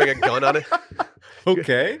who tried to bring a gun on it?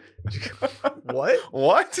 Okay. What?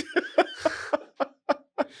 What?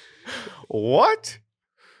 What?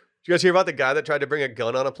 Did you guys hear about the guy that tried to bring a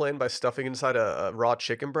gun on a plane by stuffing inside a raw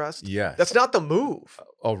chicken breast? Yes. That's not the move.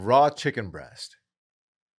 a raw chicken breast.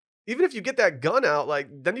 Even if you get that gun out, like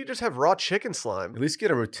then you just have raw chicken slime. At least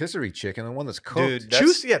get a rotisserie chicken and one that's cooked. Dude,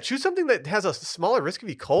 Choose something that has a smaller risk of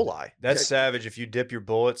E. coli. That's savage if you dip your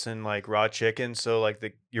bullets in like raw chicken, so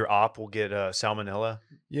like your op will get salmonella.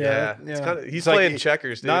 Yeah, it's kind of he's It's like playing he-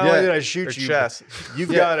 checkers, dude. Not Yeah. only did I Or shoot you, chess.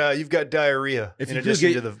 you've Yeah. got diarrhea. If in you do addition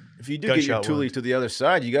get to the if you do get your gunshot toolie wound. to the other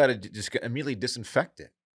side, you got to just immediately disinfect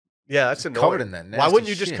it. Yeah, that's annoying. Covered in that. Why nasty wouldn't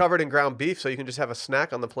you just shit. cover it in ground beef so you can just have a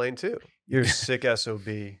snack on the plane too? you're a sick sob.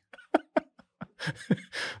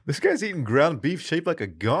 This guy's eating ground beef shaped like a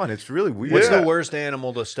gun. It's really weird. What's Yeah. the worst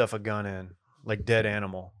animal to stuff a gun in? Like dead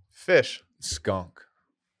animal. Fish. Skunk?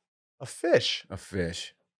 A fish. A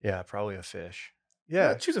fish. Yeah, probably a fish.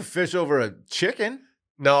 Yeah. Choose a fish over a chicken.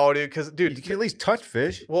 No, dude. Because You dude, can at least touch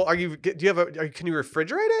fish. well, do you have can you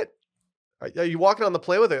refrigerate it? Are you walking on the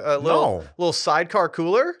plane with a little sidecar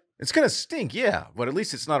cooler? It's gonna stink, yeah, but at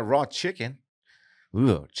least it's not a raw chicken.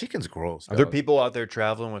 Ugh, chicken's gross. Are there people out there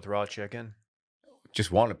traveling with raw chicken?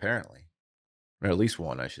 Just one, apparently, or at least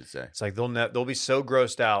one, I should say. It's like they'll be so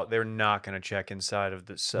grossed out they're not going to check inside of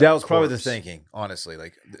this. That was probably the thinking, honestly.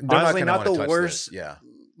 Like, they're honestly, not the touch worst. this. Yeah,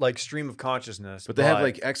 like stream of consciousness. but they have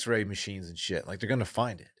like X-ray machines and shit. Like, they're gonna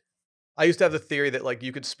find it. I used to have the theory that like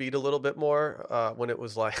you could speed a little bit more when it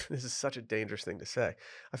was like this is such a dangerous thing to say.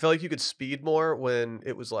 I feel like you could speed more when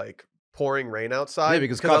it was like pouring rain outside. Yeah,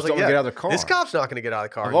 because cops don't get out of their car. This cop's not going to get out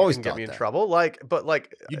of the car. I've always get me in that. trouble. But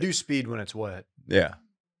you do speed when it's wet. Yeah,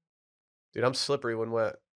 dude, I'm slippery when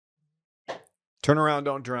wet. Turn around,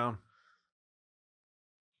 don't drown.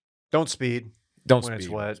 Don't speed. Don't when speed, it's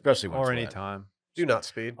wet, especially when or it's anytime. Do not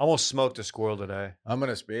speed. Almost smoked a squirrel today. I'm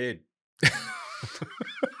gonna speed.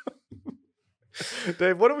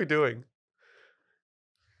 Dave, what are we doing?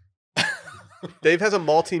 Dave has a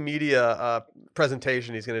multimedia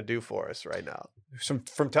presentation he's going to do for us right now.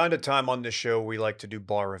 From time to time on this show, we like to do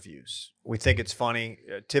bar reviews. We think it's funny.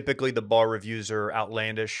 Typically, the bar reviews are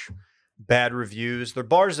outlandish, bad reviews. They're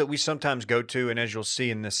bars that we sometimes go to, and as you'll see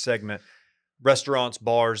in this segment, restaurants,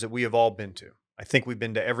 bars that we have all been to. I think we've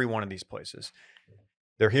been to every one of these places.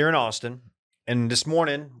 They're here in Austin. And this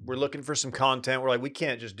morning, we're looking for some content. We're like, we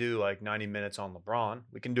can't just do like 90 minutes on LeBron.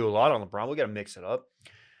 We can do a lot on LeBron. We got to mix it up.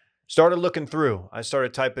 Started looking through. I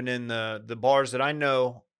started typing in the bars that I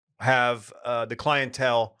know have the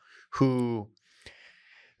clientele who,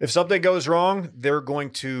 if something goes wrong, they're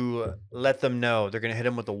going to let them know. They're going to hit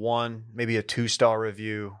them with a 1, maybe a 2-star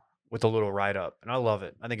review with a little write-up. And I love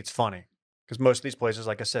it. I think it's funny because most of these places,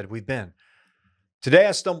 like I said, we've been. Today,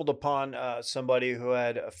 I stumbled upon somebody who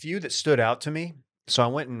had a few that stood out to me. So I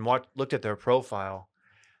went and looked at their profile.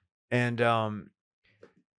 And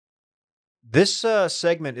this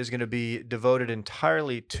segment is going to be devoted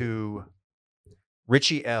entirely to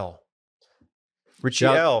Richie L. Richie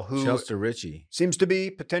L, who shouts to Richie. Seems to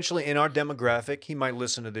be potentially in our demographic. He might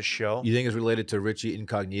listen to this show. You think it's related to Richie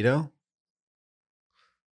Incognito?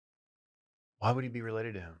 Why would he be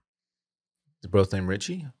related to him? Is both named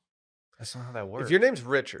Richie? That's not how that works. If your name's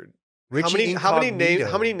Richard, how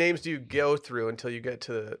many names do you go through until you get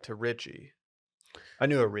to Richie? I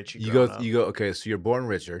knew a Richie. You go. Okay, so you're born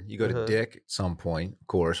Richard. You go to Dick at some point, of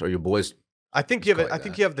course, or your boys. I think you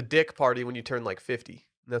have the Dick party when you turn like 50.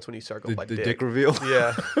 That's when you start going by the Dick. Dick reveal.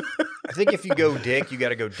 Yeah. I think if you go Dick, you got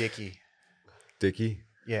to go Dickie. Dickie.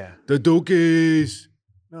 Yeah. The Dookies.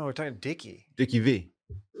 No, we're talking Dickie. Dickie V.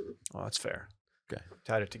 Oh, that's fair. Okay.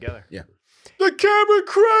 Tied it together. Yeah. The camera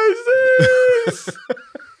crazies.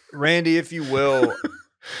 Randy, if you will,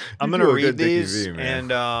 I'm going to read these, and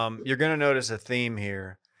you're going to notice a theme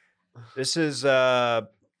here. This is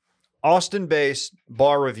Austin-based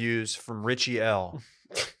bar reviews from Richie L.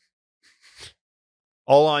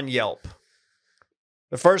 All on Yelp.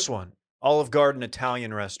 The first one, Olive Garden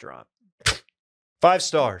Italian restaurant. 5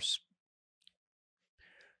 stars.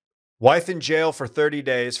 Wife in jail for 30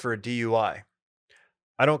 days for a DUI.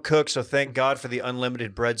 I don't cook, so thank God for the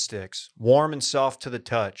unlimited breadsticks. Warm and soft to the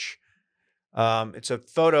touch. It's a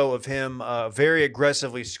photo of him very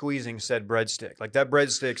aggressively squeezing said breadstick. Like that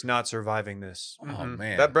breadstick's not surviving this. Oh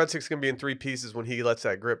man, that breadstick's gonna be in 3 pieces when he lets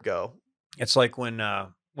that grip go. It's like when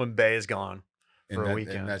Bay is gone for a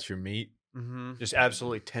weekend. And that's your meat. Mm-hmm. Just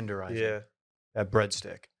absolutely tenderizing. Yeah, that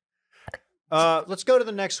breadstick. Let's go to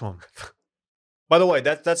the next one. By the way,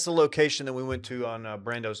 that's the location that we went to on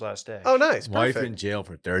Brando's last day. Oh, nice. Wife Perfect. in jail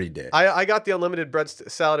for 30 days. I got the unlimited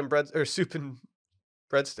salad and soup and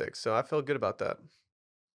breadsticks, so I feel good about that.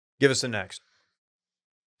 Give us the next.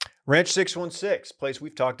 Ranch 616, place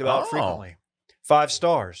we've talked about frequently. 5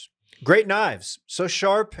 stars. Great knives, so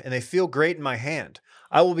sharp, and they feel great in my hand.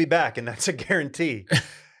 I will be back, and that's a guarantee.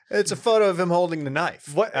 It's a photo of him holding the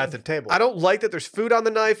knife at the table. I don't like that there's food on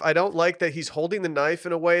the knife. I don't like that he's holding the knife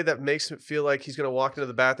in a way that makes it feel like he's going to walk into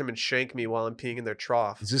the bathroom and shank me while I'm peeing in their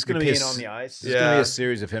trough. Is this going to be on the ice? Is this going to be a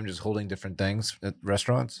series of him just holding different things at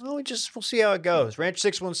restaurants? Well, we'll see how it goes. Ranch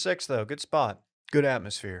 616, though. Good spot. Good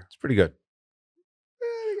atmosphere. It's pretty good.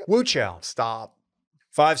 Wu Chow. Stop.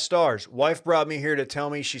 5 stars. Wife brought me here to tell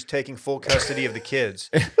me she's taking full custody of the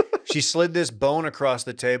kids. She slid this bone across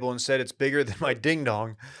the table and said it's bigger than my ding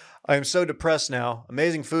dong. I am so depressed now.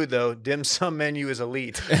 Amazing food, though. Dim sum menu is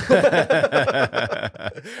elite.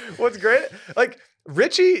 What's great? Like,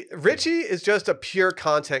 Richie is just a pure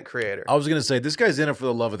content creator. I was going to say, this guy's in it for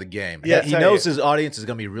the love of the game. Yeah, he knows his audience is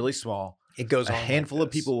going to be really small. It goes A on. handful like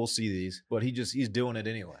of this. people will see these, but he's doing it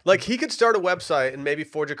anyway. Like he could start a website and maybe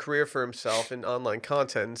forge a career for himself in online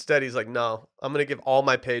content. Instead, he's like, no, I'm going to give all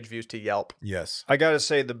my page views to Yelp. Yes. I gotta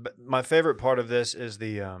say my favorite part of this is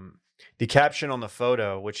the caption on the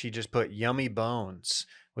photo, which he just put "yummy bones"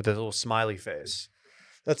 with a little smiley face.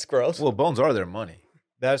 That's gross. Well, bones are their money.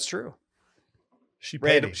 That's true. She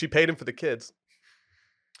paid him. Randy. She paid him for the kids.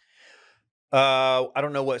 I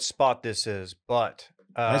don't know what spot this is, but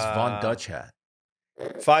Nice Von Dutch hat.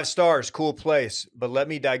 5 stars, cool place. But let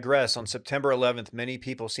me digress. On September 11th, many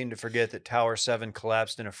people seem to forget that Tower 7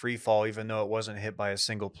 collapsed in a free fall, even though it wasn't hit by a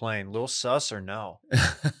single plane. Lil sus or no?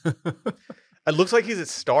 It looks like he's at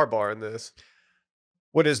Star Bar in this.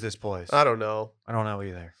 What is this place? I don't know. I don't know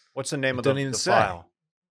either. What's the name It of the, doesn't even the say. file?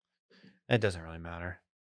 It doesn't really matter.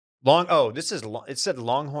 It said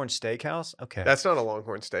Longhorn Steakhouse. Okay, That's not a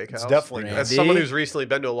Longhorn Steakhouse. it's definitely Randy. not. As someone who's recently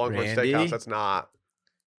been to a Longhorn Randy? Steakhouse, that's not.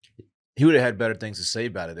 He would have had better things to say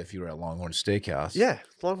about it if you were at Longhorn Steakhouse. Yeah,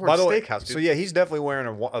 it's Longhorn By the way, Steakhouse, dude. so yeah, he's definitely wearing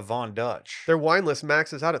a Von Dutch. Their wine list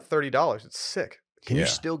maxes out at $30. It's sick. Can Yeah. you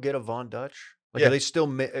still get a Von Dutch? Like, Yeah. are they still?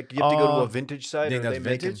 You have to go to a vintage You site. think Or are that's they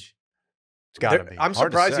making? vintage? It's gotta be. I'm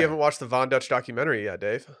Hard to surprised say. you haven't watched the Von Dutch documentary yet,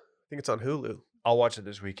 Dave. I think it's on Hulu. I'll watch it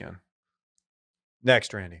this weekend.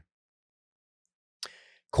 Next, Randy.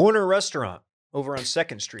 Corner restaurant over on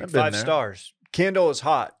 2nd Street. I've been 5 there. stars. Candle is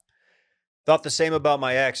hot. Thought the same about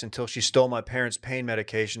my ex until she stole my parents' pain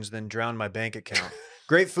medications, then drowned my bank account.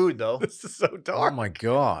 Great food, though. This is so Oh dark. my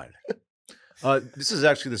god. This is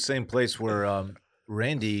actually the same place where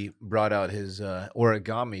Randy brought out his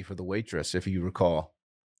origami for the waitress, if you recall.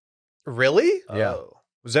 Really? Yeah. Oh.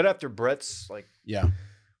 Was that after Brett's, like, Yeah.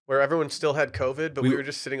 Where everyone still had COVID, but we We- were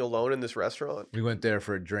just sitting alone in this restaurant. We went there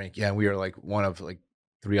for a drink. Yeah, and we were like one of like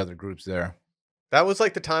 3 other groups there. That was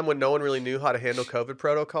like the time when no one really knew how to handle COVID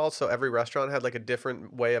protocols. So every restaurant had like a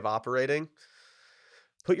different way of operating.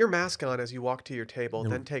 Put your mask on as you walk to your table, No.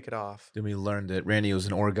 then take it off. Then we learned that Randy was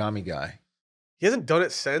an origami guy. He hasn't done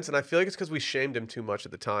it since, and I feel like it's because we shamed him too much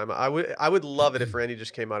at the time. I would love it if Randy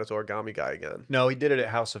just came out as origami guy again. no, he did it at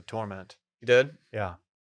House of Torment. You did? Yeah.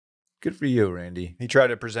 Good for you, Randy. He tried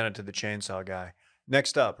to present it to the chainsaw guy.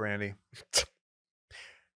 Next up, Randy.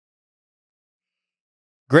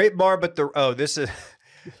 Great bar, but this is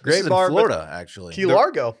This great is in bar, Florida, actually. Key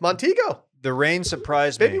Largo, Montego. but the rain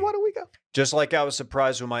surprised Baby, me. why don't we go? Just like I was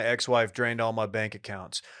surprised when my ex-wife drained all my bank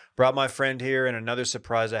accounts. Brought my friend here, and another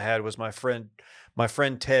surprise I had was my friend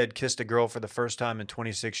Ted kissed a girl for the first time in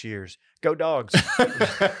 26 years. Go Dogs.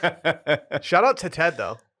 Shout out to Ted,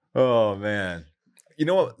 though. Oh man. You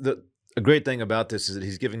know what? A great thing about this is that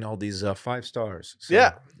he's giving all these 5 stars. So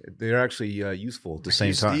Yeah. they're actually useful at the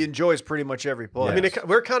same time. He enjoys pretty much every play. I mean,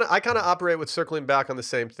 I kind of operate with circling back on the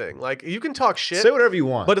same thing. Like, you can talk shit, Say whatever you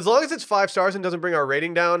want. but as long as it's 5 stars and doesn't bring our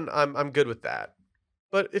rating down, I'm good with that.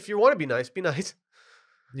 But if you want to be nice, be nice.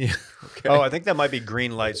 yeah. Okay. Oh, I think that might be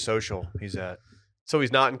Green Light Social he's at. So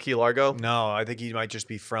he's not in Key Largo. No, I think he might just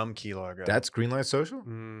be from Key Largo. That's Greenlight Social?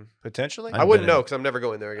 Mm. potentially. I- I wouldn't been in- know because I'm never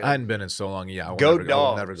going there again. I hadn't been in so long. Yeah, I will Go never, I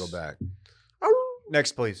will never Dogs. go back.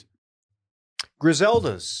 Next, please.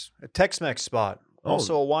 Griselda's, a Tex-Mex spot, Oh,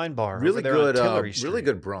 also a wine bar. over Really there on good, Tillery Street. really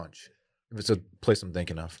good brunch. If it's a place I'm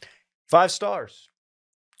thinking of. 5 stars.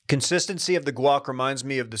 Consistency of the guac reminds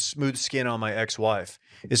me of the smooth skin on my ex-wife.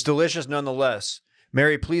 It's delicious nonetheless.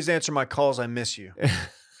 Mary, please answer my calls. I miss you.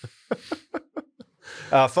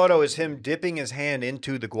 Photo is him dipping his hand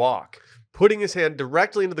into the guac. Putting his hand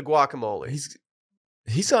directly into the guacamole.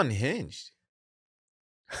 He's unhinged.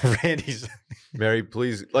 Randy's. Mary,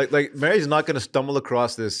 please, like Mary's not going to stumble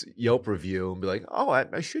across this Yelp review and be like, "Oh,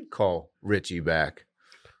 I should call Richie back."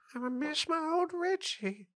 I miss my old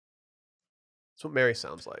Richie. That's what Mary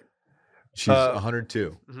sounds like. She's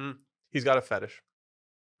 102. Mm-hmm. He's got a fetish.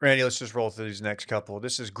 Randy, let's just roll through these next couple.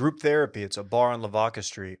 This is Group Therapy. It's a bar on Lavaca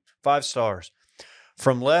Street. 5 stars.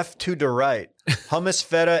 From left to the right, hummus,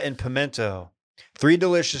 feta, and pimento. 3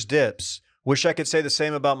 delicious dips. Wish I could say the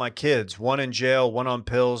same about my kids. 1 in jail, 1 on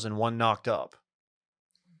pills, and 1 knocked up.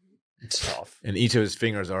 It's tough. And each of his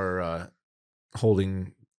fingers are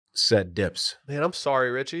holding said dips. Man, I'm sorry,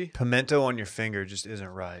 Richie. Pimento on your finger just isn't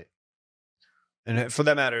right. And for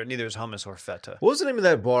that matter, neither is hummus or feta. What was the name of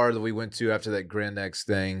that bar that we went to after that Grand X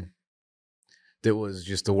thing? That was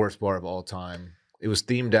just the worst bar of all time. It was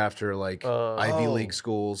themed after like Ivy Oh. League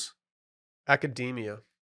schools. Academia.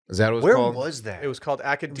 Is that what it was Where called? was that? It was called It was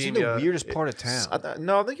in Academia. the weirdest part of town.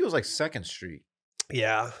 No, I think it was like 2nd Street.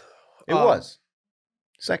 Yeah. It was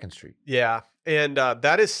 2nd Street. Yeah. And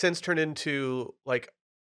that has since turned into like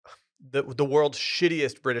the world's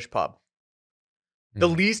shittiest British pub. The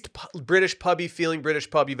Hmm. least British pubby feeling British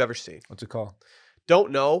pub you've ever seen. What's it called?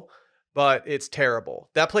 Don't know. but it's terrible.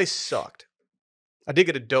 That place sucked. I did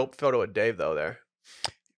get a dope photo of Dave though there.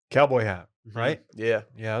 Cowboy hat, right? Yeah.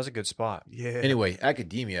 Yeah, that was a good spot. Yeah. Anyway,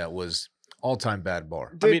 Academia was all-time bad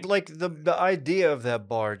bar. Dude, I mean- like the idea of that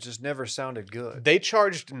bar just never sounded good. They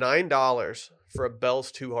charged $9 for a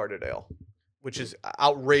Bell's Two Hearted Ale, which is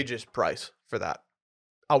outrageous price for that.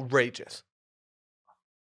 Outrageous.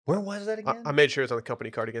 Where was that again? I made sure it's on the company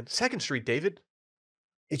card again. 2nd Street, David?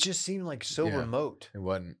 It just seemed like so Yeah. remote. It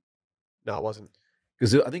wasn't No, it wasn't.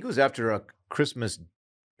 because I think it was after a Christmas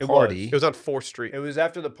It party. It was on 4th Street. It was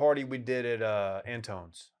after the party we did at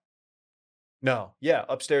Antone's. No, yeah,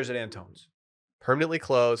 upstairs at Antone's. Permanently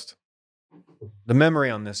closed. The memory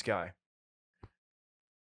on this guy.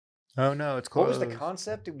 Oh no, it's What closed. was the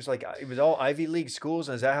concept? It was like it was all Ivy League schools,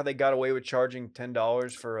 and is that how they got away with charging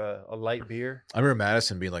 $10 for a light beer? I remember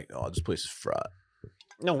Madison being like, "Oh, this place is fried.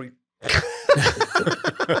 No, we,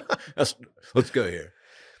 Let's go here."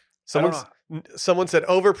 Someone said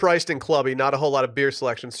overpriced and clubby, not a whole lot of beer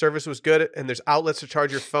selection. Service was good, and there's outlets to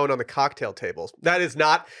charge your phone on the cocktail tables. That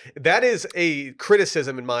is a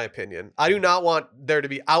criticism in my opinion. I do not want there to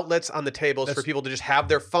be outlets on the tables for people to just have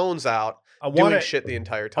their phones out doing shit the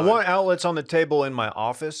entire I time. want outlets on the table in my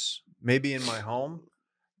office, maybe in my home,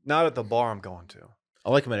 not at the bar I'm going to. I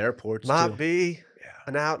like them at airports Might too. be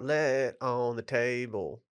an outlet on the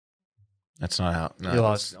table. That's not how. No, You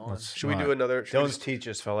let's- lost. let's Should we not. do another? should we Dylan's just- teeth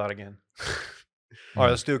just fell out again. All right,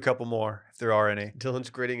 let's do a couple more if there are any. Dylan's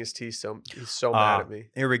gritting his teeth, so he's so mad at me.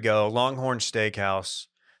 Here we go. Longhorn Steakhouse,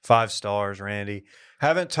 5 stars, Randy.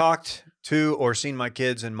 Haven't talked to or seen my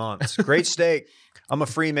kids in months. Great steak. I'm a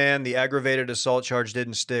free man. The aggravated assault charge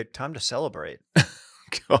didn't stick. Time to celebrate.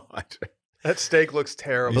 God. That steak looks He's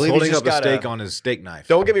terrible. believe he's holding just up a got steak a- on his steak knife.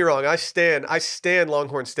 Don't get me wrong. I stand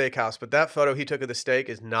Longhorn Steakhouse, but that photo he took of the steak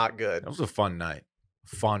is not good. That was a fun night.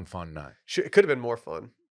 Fun night. It could have been more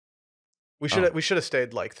fun. We should Oh. we should have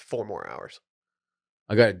stayed like 4 more hours.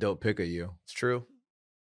 I got a dope pic of you. It's true.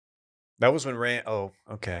 That was when Rand. Oh,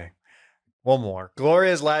 okay. One more.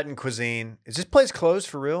 Gloria's Latin Cuisine. Is this place closed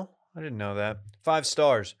for real? I didn't know that. 5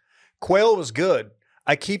 stars. Quail was good.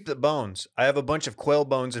 I keep the bones. I have a bunch of quail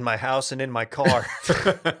bones in my house and in my car.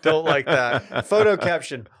 Don't like that. Photo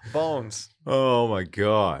caption: bones. Oh my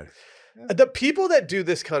god. The people that do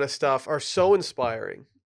this kind of stuff are so inspiring.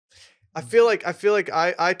 I feel like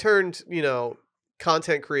I turned,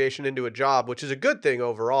 content creation into a job, which is a good thing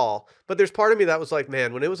overall. But there's part of me that was like,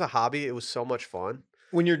 man, when it was a hobby, it was so much fun.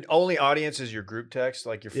 When your only audience is your group text,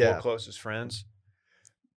 like your 4 Yeah. closest friends,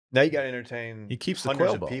 now you got to entertain He keeps the hundreds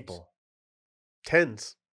quail of bones. people,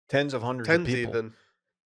 Tens tens of hundreds of people. even.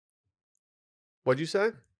 What'd you say?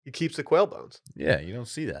 He keeps the quail bones. Yeah, you don't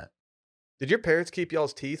see that. Did your parents keep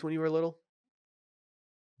y'all's teeth when you were little?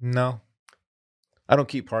 No. I don't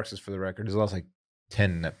keep Parks's for the record. There's lost like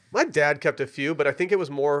 10. My dad kept a few, but I think it was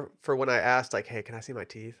more for when I asked, like, hey, can I see my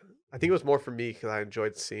teeth? I think it was more for me because I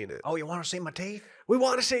enjoyed seeing it. Oh, you want to see my teeth? We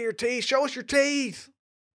want to see your teeth. Show us your teeth.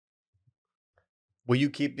 Will you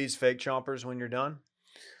keep these fake chompers when you're done?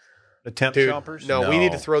 The temp Dude, chompers? no, we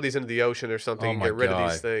need to No. throw these into the ocean or something Oh and my get rid of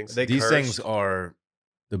these God. things. They These cursed? things are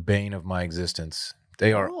the bane of my existence.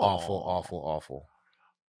 They are awful, Oh. awful, awful.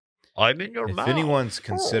 I'm in your If anyone's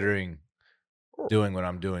considering doing what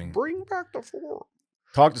I'm doing, Bring back the form.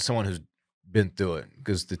 talk to someone who's been through it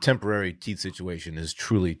because the temporary teeth situation is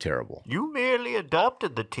truly terrible. You merely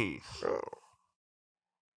adopted the teeth. Oh.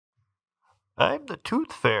 I'm the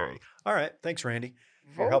tooth fairy. All right. Thanks, Randy.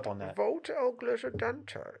 For your help on that. Vote El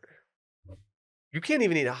Glitterante. You can't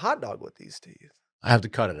even eat a hot dog with these teeth. I have to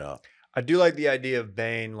cut it up. I do like the idea of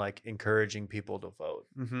Bane like encouraging people to vote.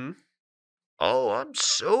 Mm-hmm. Oh, I'm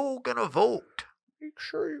so gonna vote. Make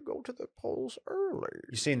sure you go to the polls early.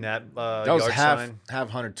 You seen that? That was yard half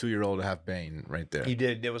sign? 2-year-old, half Bane right there. He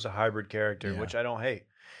did. It was a hybrid character, Yeah. which I don't hate.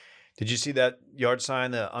 Did you see that yard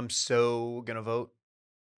sign? That I'm so gonna vote.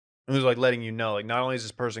 It was like letting you know, like not only is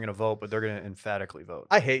this person gonna vote, but they're gonna emphatically vote.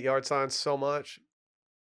 I hate yard signs so much.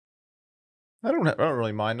 I don't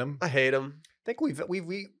really mind them. I hate them. I think we've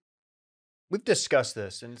discussed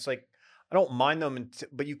this, and it's like I don't mind them,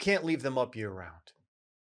 but you can't leave them up year round.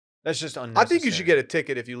 That's just unnecessary. I think you should get a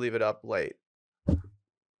ticket if you leave it up late.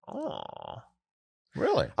 Oh,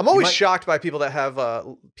 Really? I'm always might- shocked by people that have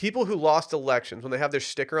people who lost elections when they have their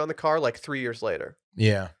sticker on the car like 3 years later.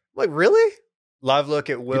 Yeah. I'm like, really? live look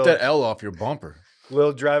at Will. Get that L off your bumper.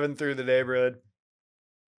 Will driving through the neighborhood.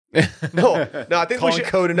 No, I think we Calling should.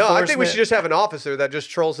 code No, I think we enforcement. should just have an officer that just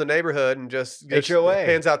trolls the neighborhood and just HOA.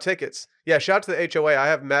 hands out tickets. Yeah, shout out to the HOA. I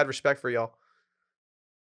have mad respect for y'all.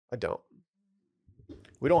 I don't.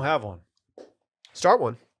 We don't have one. Start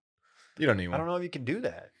one. You don't need I one. don't know if you can do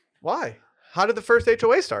that. Why? How did the first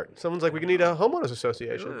HOA start? Someone's like, we need a homeowners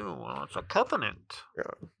association. Ew, well, it's a covenant.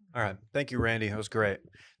 All right. Thank you, Randy. That was great.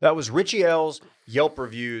 That was Richie L's Yelp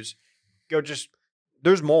reviews.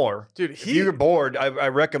 There's more. Dude, If you're bored, I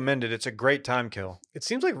recommend it. It's a great time kill. it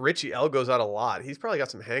seems like Richie L goes out a lot. He's probably got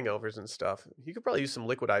some hangovers and stuff. He could probably use some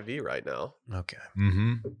liquid IV right now. Okay.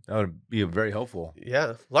 Mm-hmm. That would be very helpful.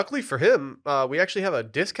 Yeah. Luckily for him, we actually have a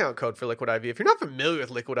discount code for Liquid IV. If you're not familiar with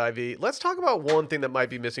Liquid IV, let's talk about one thing that might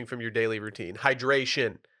be missing from your daily routine: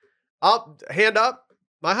 hydration. Hand up.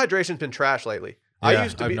 My hydration's been trash lately. Yeah,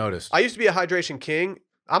 I've noticed. I used to be a hydration king.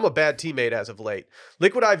 I'm a bad teammate as of late.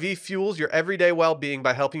 Liquid IV fuels your everyday well-being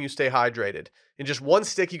by helping you stay hydrated. In just one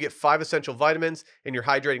stick, you get 5 essential vitamins, and you're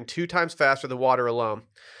hydrating 2 times faster than water alone.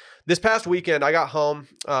 This past weekend, I got home,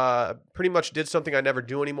 pretty much did something I never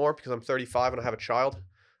do anymore because I'm 35 and I have a child.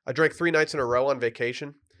 I drank 3 nights in a row on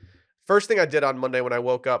vacation. First thing I did on Monday when I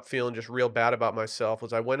woke up feeling just real bad about myself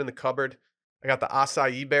was I went in the cupboard, I got the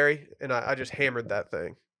acai berry, and I just hammered that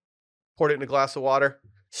thing. Poured it in a glass of water.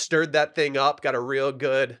 Stirred that thing up, got a real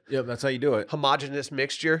good Yep, that's how you do it. homogeneous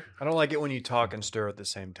mixture. I don't like it when you talk and stir at the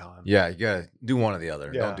same time. Yeah, you gotta do one or the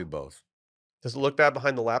other. Yeah. Don't do both. Does it look bad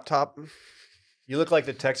behind the laptop? You look like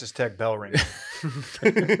the Texas Tech bell ringer.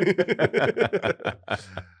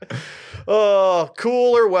 Oh,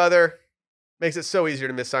 cooler weather makes it so easier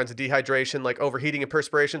to miss signs of dehydration like overheating and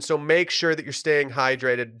perspiration. So make sure that you're staying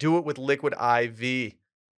hydrated. Do it with Liquid IV.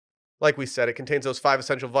 Like we said, it contains those 5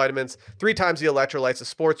 essential vitamins, 3 times the electrolytes of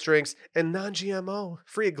sports drinks, and non-GMO,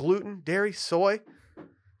 free of gluten, dairy, soy.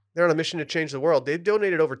 They're on a mission to change the world. They've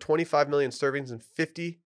donated over 25 million servings in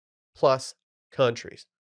 50 plus countries.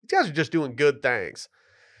 These guys are just doing good things.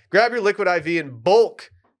 Grab your Liquid IV in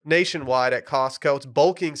bulk nationwide at Costco. It's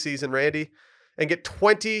bulking season, Randy. And get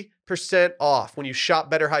 20% off when you shop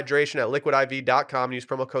Better Hydration at liquidiv.com and use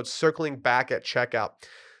promo code CIRCLINGBACK at checkout.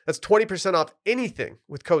 That's 20% off anything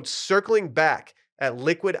with code CIRCLINGBACK at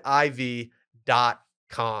liquidiv.com.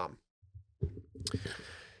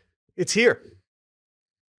 It's here.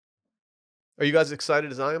 Are you guys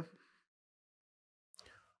excited as I am?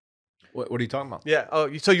 What are you talking about? Yeah.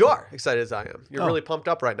 Oh, so you are excited as I am. You're Oh. really pumped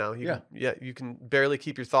up right now. You can barely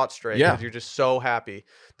keep your thoughts straight Yeah. because you're just so happy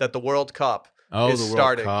that the World Cup Oh, is the World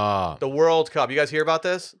starting. Cup. The World Cup. You guys hear about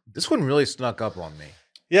this? This one really snuck up on me.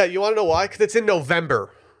 Yeah. You want to know why? Because it's in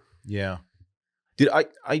November. Yeah. Dude, I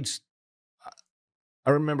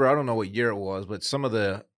remember, I don't know what year it was, but some of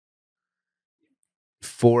the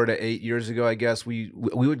 4 to 8 years ago, I guess, we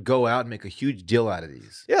would go out and make a huge deal out of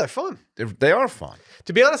these. Yeah, they're fun. They are fun.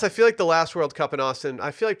 To be honest, I feel like the last World Cup in Austin,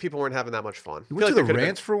 I feel like people weren't having that much fun. We I feel went like to there the could've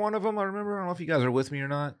ranch for one of them, I remember. I don't know if you guys are with me or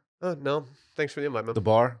not. been- no, thanks for the invite, man. The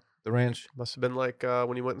bar, the ranch. Must have been like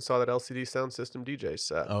when you went and saw that LCD sound system DJ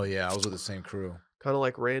set. Oh, yeah, I was with the same crew. Kind of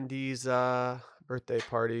like Randy's birthday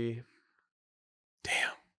party.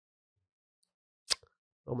 Damn.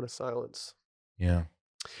 Moment of silence. Yeah.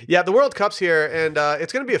 Yeah, the World Cup's here, and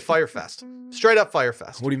it's going to be a fire fest. Straight up fire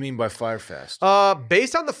fest. What do you mean by Firefest?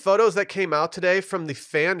 Based on the photos that came out today from the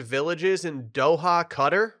fan villages in Doha,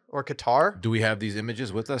 Qatar. Do we have these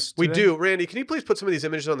images with us We today? do. Randy, can you please put some of these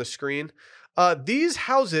images on the screen? These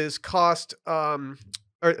houses cost, or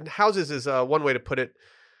houses is one way to put it.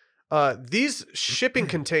 These shipping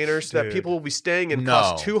containers that Dude. people will be staying in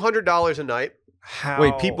cost No. $200 a night. How?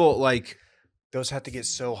 Wait, people like Those have to get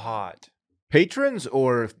so hot. patrons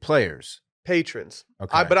or players? Patrons.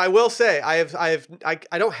 Okay. But I will say,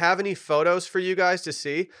 I don't have any photos for you guys to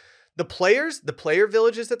see. The player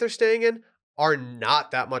villages that they're staying in are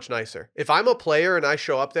not that much nicer. If I'm a player and I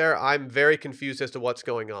show up there, I'm very confused as to what's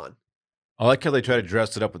going on. I like how they try to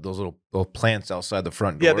dress it up with those little plants outside the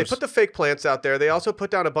front doors. Yeah, they put the fake plants out there. They also put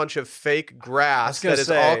down a bunch of fake grass gonna that is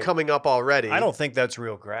say, all coming up already. I don't think that's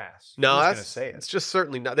real grass. No, I was that's gonna say it's it. just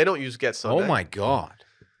certainly not. They don't use Get Sunday. Oh my god!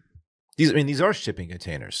 These are shipping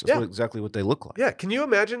containers. That's Yeah. exactly what they look like. Yeah, can you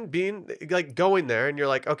imagine being like going there and you're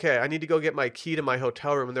like, okay, I need to go get my key to my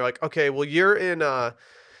hotel room, and they're like, okay, well you're in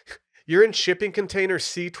shipping container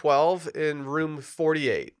C12 in room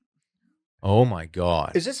 48. Oh my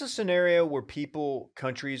god! Is this a scenario where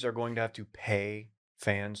countries are going to have to pay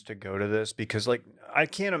fans to go to this? Because like I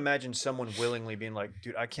can't imagine someone willingly being like,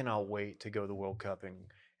 dude, I cannot wait to go to the World Cup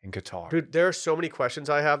in Qatar. Dude, there are so many questions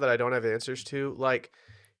I have that I don't have answers to. Like,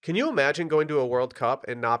 can you imagine going to a World Cup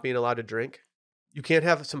and not being allowed to drink? You can't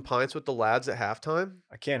have some pints with the lads at halftime?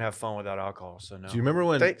 I can't have fun without alcohol, so no. Do you remember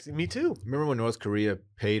when? Thanks. Me too. Remember when North Korea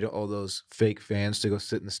paid all those fake fans to go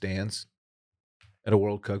sit in the stands at a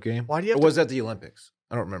World Cup game? Why do you have or to- was that the Olympics?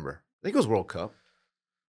 I don't remember. I think it was World Cup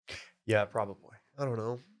Yeah, probably. I don't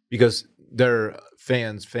know. because their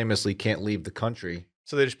fans famously can't leave the country.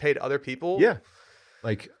 So they just paid other people? Yeah,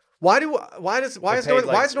 like Why is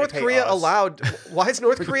North pay Korea us. allowed? Why is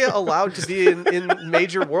North Korea allowed to be in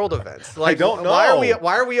major world events? Like, don't Why know.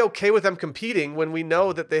 are we okay with them competing when we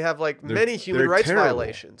know that they have like many human They're rights terrible.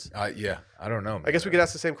 violations? Yeah, I don't know. Man. I guess we could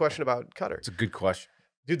ask the same question about Qatar. It's a good question.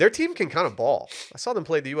 Dude, their team can kind of ball. I saw them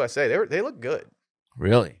play the USA. They look good.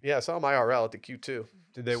 Really? Yeah, I saw them IRL at the Q2.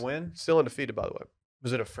 Did they win? Still undefeated, by the way.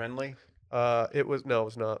 Was it a friendly? It was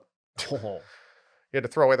not. Oh. You had to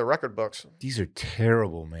throw away the record books. These are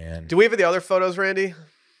terrible, man. Do we have the other photos, Randy?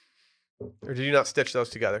 Or did you not stitch those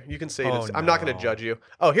together? You can see. Oh, I'm not going to no. judge you.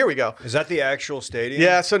 Oh, here we go. Is that the actual stadium?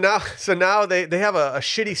 Yeah. So now they have a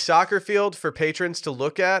shitty soccer field for patrons to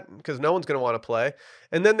look at because no one's going to want to play.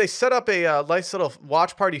 And then they set up a nice little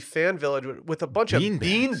watch party fan village with a bunch of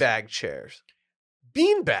beanbag chairs.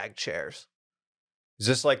 Beanbag chairs. Is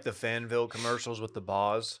this like the Fanville commercials with the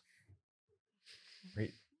Boz?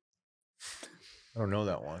 I don't know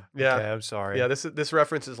that one. Yeah. Okay, I'm sorry. Yeah. This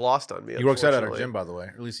reference is lost on me. He works out at our unfortunately. gym, by the way. Or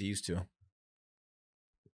at least he used to.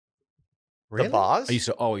 The Boz? I used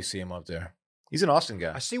to always see him up there. He's an Austin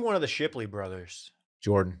guy. I see one of the Shipley brothers.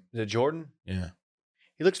 Jordan. Is it Jordan? Yeah.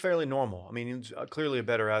 He looks fairly normal. I mean, he's clearly a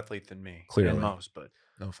better athlete than me. Clearly. And most, but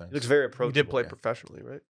No offense. he looks very You approachable. did play yeah. professionally,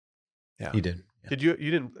 right? Yeah. He did. Yeah. Did you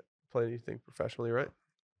didn't play anything professionally, right?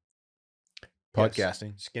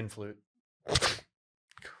 Podcasting. Skin flute.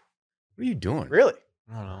 What are you doing? Really?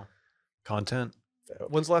 I don't know. Content.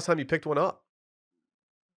 When's the last time you picked one up?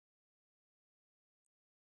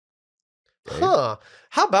 Dave? Huh.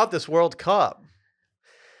 How about this World Cup?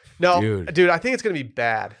 No, Dude. dude, I think it's going to be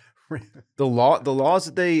bad. The laws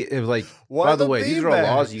that they have, like. Why by the the way, these are all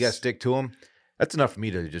laws. You got to beanbags? stick to them. That's enough for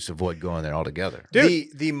me to just avoid going there altogether. Dude.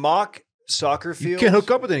 The mock soccer You field. can't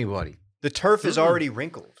hook up with anybody. The turf is already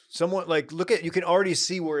wrinkled. Someone look at you can already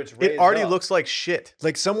see where it's raised It already up. looks like shit.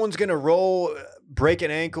 like someone's gonna roll, break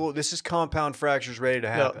an ankle. This is compound fractures ready to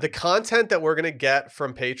No, happen. the content that we're going to get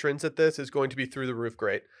from patrons at this is going to be through the roof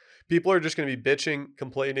great. People are just going to be bitching,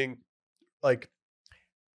 complaining. Like,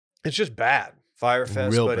 it's just bad. Fire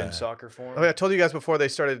Fest, Real but in bad. soccer form. I mean, I told you guys before we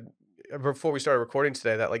started recording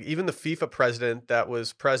today that like even the FIFA president that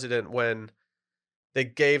was president when they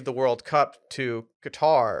gave the World Cup to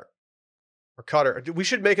Qatar or Qatar, we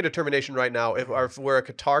should make a determination right now if we're a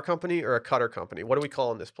Qatar company or a Qatar company. What are we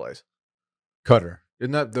calling this place? Cutter.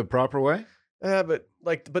 Isn't that the proper way?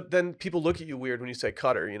 But then people look at you weird when you say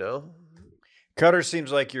Qatar, you know? Cutter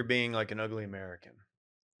seems like you're being like an ugly American.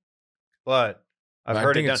 But I've I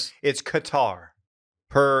heard it think done. It's Qatar.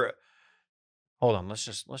 Hold on, let's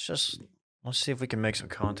see if we can make some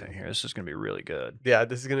content here. This is gonna be really good. Yeah,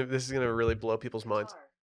 this is gonna really blow people's minds.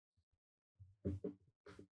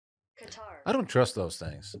 Qatar. I don't trust those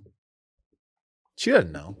things. She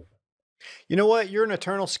doesn't know. You know what? You're an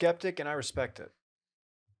eternal skeptic, and I respect it.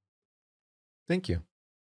 Thank you.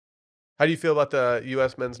 How do you feel about the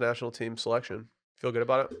U.S. men's national team selection? Feel good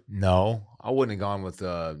about it? No, I wouldn't have gone with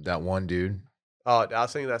that one dude, Oh, I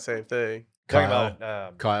was thinking that same thing. Talking Kyle.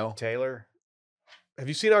 about Kyle. Taylor. Have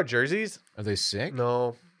you seen our jerseys? Are they sick?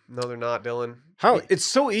 No, they're not, Dylan. How? It's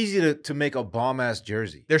so easy to make a bomb ass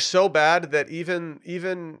jersey. They're so bad that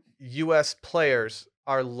even U.S. players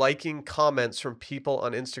are liking comments from people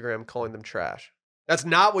on Instagram calling them trash. That's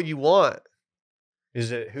not what you want.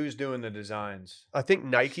 Is it who's doing the designs? I think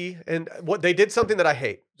Nike and what they did something that I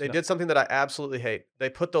hate. They did something that I absolutely hate. They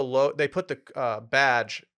put the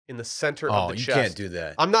badge in the center of Oh, the you chest. can't do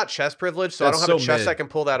that. I'm not chest privileged, so I That's don't have a so chest mid. that can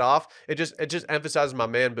pull that off. It just emphasizes my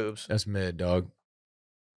man boobs. That's mid, dog.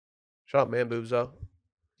 Shut up, man boobs though.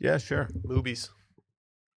 Yeah, sure. Boobies.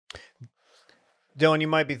 Dylan, you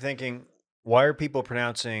might be thinking, why are people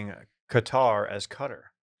pronouncing Qatar as Qatar?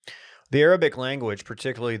 The Arabic language,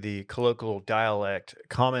 particularly the colloquial dialect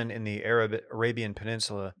common in the Arabian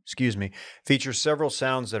Peninsula, features several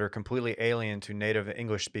sounds that are completely alien to native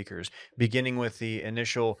English speakers, beginning with the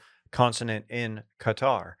initial consonant in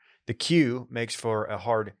Qatar. The Q makes for a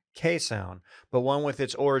hard K sound, but one with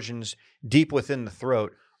its origins deep within the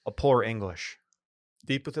throat, a poor English.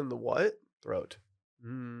 Deep within the what? Throat.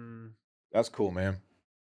 That's cool, man.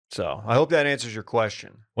 So I hope that answers your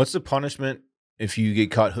question. What's the punishment if you get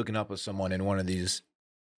caught hooking up with someone in one of these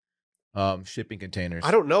shipping containers?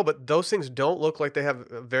 I don't know, but those things don't look like they have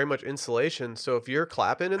very much insulation. So if you're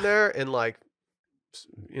clapping in there and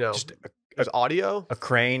Just there's audio, A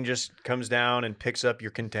crane just comes down and picks up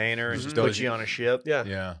your container and Mhm. just puts you on a ship. yeah.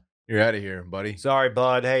 Yeah. You're out of here, buddy. Sorry,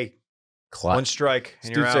 bud. Hey, Clap. one strike This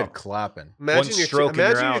and dude you're said out. clapping. Imagine stroke and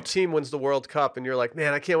you're your out. team wins the World Cup and you're like,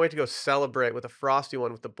 man, I can't wait to go celebrate with a frosty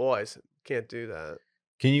one with the boys. Can't do that.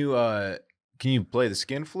 Can you play the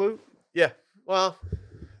skin flute? Yeah. Well,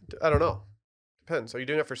 I don't know. depends. Are you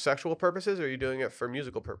doing it for sexual purposes or are you doing it for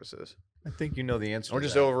musical purposes? I think you know the answer. Or to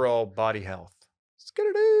just that. overall body health.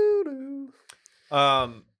 Skidadoo-doo.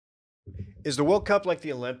 Is the World Cup like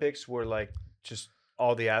the Olympics where like just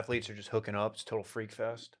all the athletes are just hooking up? It's total freak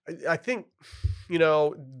fest. I think,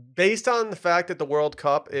 based on the fact that the World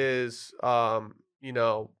Cup is, all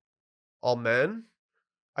men,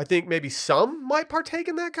 I think maybe some might partake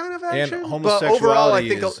in that kind of action. And but homosexuality overall, I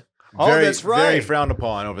think is Oh, very, that's right. very frowned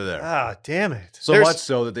upon over there. Ah, damn it. So there's- much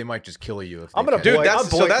so that they might just kill you. If I'm they gonna catch dude, you. I'm that's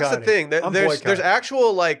the boycotting. thing. I'm There's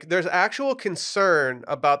boycotting. there's actual concern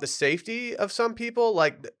about the safety of some people.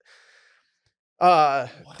 Like,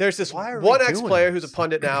 there's this Why are we one doing ex-player who's a this?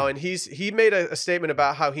 pundit now, and he made a statement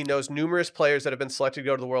about how he knows numerous players that have been selected to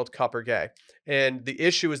go to the World Cup are gay, and the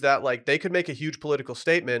issue is that like they could make a huge political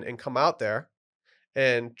statement and come out there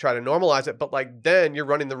and try to normalize it, but like then you're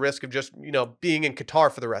running the risk of just being in Qatar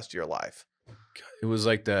for the rest of your life. It was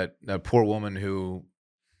like that poor woman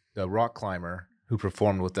the rock climber who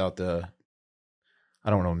performed without I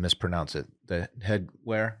don't want to mispronounce it, the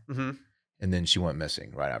headwear, Mm-hmm. and then she went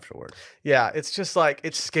missing right afterward. Yeah, it's just like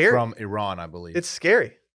it's scary. From Iran, I believe. It's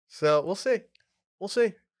scary. So we'll see. We'll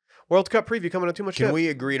see. World Cup preview coming on Too Much Can Shit. we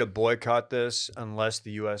agree to boycott this unless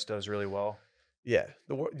the U.S. does really well? Yeah,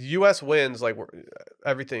 the U.S. wins. Like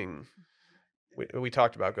everything we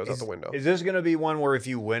talked about goes out the window. Is this going to be one where if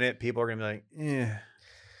you win it, people are going to be like, eh?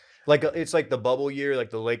 Like it's like the bubble year, like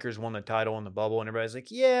the Lakers won the title in the bubble, and everybody's like,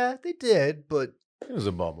 yeah, they did, but It was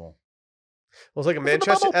a bubble. Well, it's like Was it the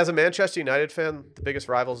bubble? as a Manchester United fan, the biggest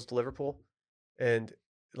rivals is Liverpool, and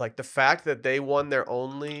like the fact that they won their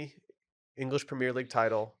only English Premier League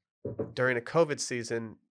title during a COVID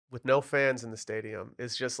season with no fans in the stadium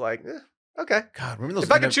is just like, okay. God, remember those?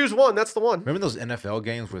 If I could choose one, that's the one. Remember those NFL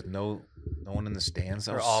games with no one in the stands?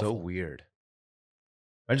 That They're was so awful. weird.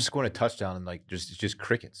 I just scored a touchdown and like just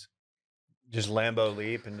crickets just Lambeau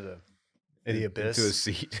leap into the abyss. into a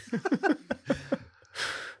seat.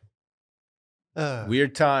 Uh,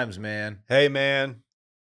 Weird times, man. hey, man.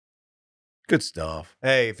 Good stuff.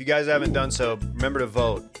 Hey, if you guys haven't done so, remember to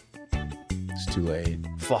vote. It's too late.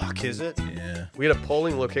 Fuck, is it? Yeah. We had a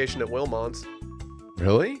polling location at Wilmont's.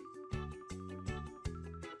 Really?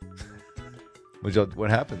 What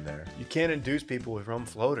happened there? You can't induce people with rum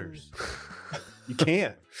floaters. You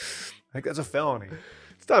can't. I think that's a felony.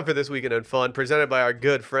 It's time for This Weekend in Fun, presented by our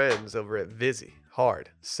good friends over at Vizzy Hard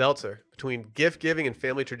Seltzer. Between gift giving and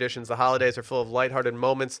family traditions, the holidays are full of lighthearted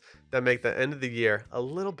moments that make the end of the year a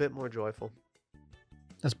little bit more joyful.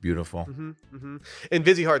 That's beautiful. And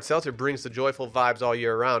Vizzy Hard Seltzer brings the joyful vibes all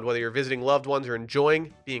year round. Whether you're visiting loved ones or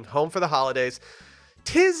enjoying being home for the holidays,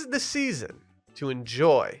 'tis the season to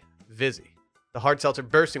enjoy Vizzy. The hard seltzer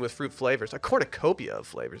bursting with fruit flavors, a cornucopia of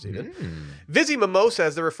flavors even. Vizzy Mimosa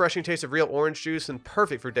has the refreshing taste of real orange juice and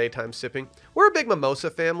perfect for daytime sipping. We're a big mimosa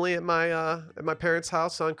family at my parents'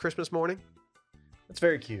 house on Christmas morning. That's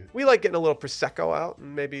very cute. We like getting a little Prosecco out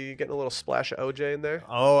and maybe getting a little splash of OJ in there.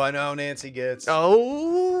 Oh, I know Nancy gets.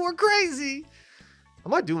 Oh, we're crazy. I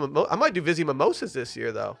might do Vizzy Mimosas this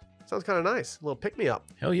year though. Sounds kind of nice. A little pick me up.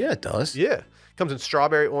 Hell yeah, it does. Yeah. Comes in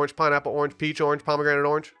strawberry, orange, pineapple, orange, peach, orange, pomegranate,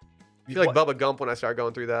 orange. I feel like Bubba Gump when I start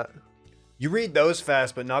going through that. You read those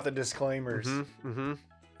fast, but not the disclaimers. God.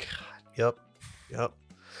 Yep.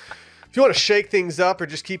 If you want to shake things up or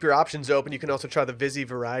just keep your options open, you can also try the Vizzy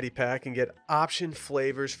Variety Pack and get option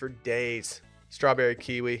flavors for days. Strawberry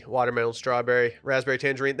kiwi, watermelon strawberry, raspberry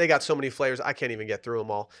tangerine. They got so many flavors, I can't even get through them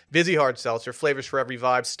all. Vizzy Hard Seltzer, flavors for every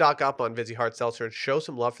vibe. Stock up on Vizzy Hard Seltzer and show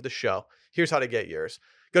some love for the show. Here's how to get yours.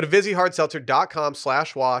 Go to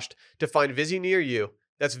VizzyHardSeltzer.com/washed to find Vizzy near you.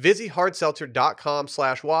 That's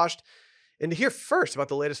VizzyHardSeltzer.com/washed. And to hear first about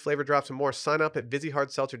the latest flavor drops and more, sign up at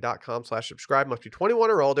VizzyHardSeltzer.com/subscribe. Must be 21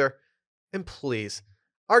 or older. And please,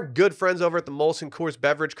 our good friends over at the Molson Coors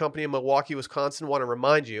Beverage Company in Milwaukee, Wisconsin want to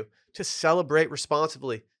remind you to celebrate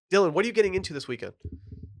responsibly. Dylan, what are you getting into this weekend?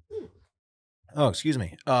 Oh, excuse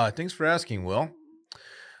me. Thanks for asking, Will.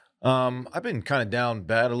 I've been kind of down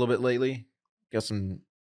bad a little bit lately. Just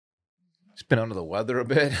been under the weather a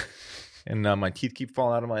bit, and my teeth keep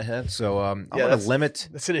falling out of my head. So I'm gonna limit.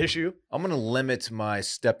 That's an issue. I'm gonna limit my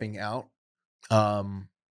stepping out.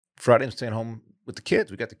 Friday I'm staying home with the kids.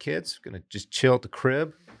 We got the kids. Gonna just chill at the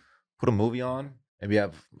crib, put a movie on, maybe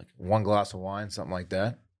have like one glass of wine, something like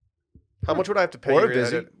that. How much would I have to pay Or you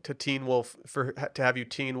Vizzy. to Teen Wolf to have you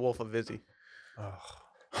Teen Wolf a Vizzy?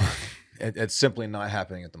 It's simply not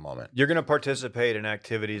happening at the moment. You're going to participate in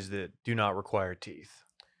activities that do not require teeth.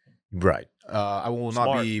 Right. I will not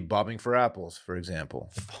Smart. be bobbing for apples, for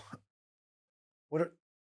example. What?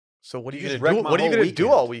 So what are You you just gonna do? wrecked my What are you whole gonna do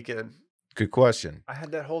weekend. all weekend? Good question. I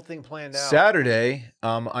had that whole thing planned out. Saturday,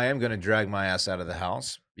 I am going to drag my ass out of the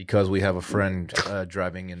house because we have a friend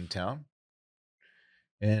driving in town.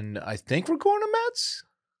 And I think we're going to Mets.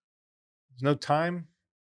 There's no time.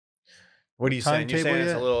 What are you saying? You're timetable saying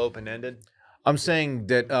it's a yet? little open-ended? I'm saying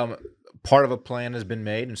that part of a plan has been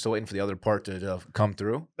made and still waiting for the other part to come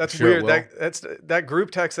through. That's I'm sure it weird. will. That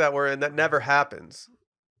group text that we're in, that never happens.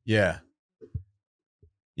 Yeah.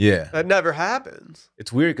 Yeah. That never happens.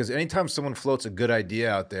 It's weird because anytime someone floats a good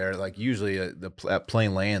idea out there, like usually that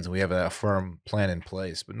plane lands and we have a firm plan in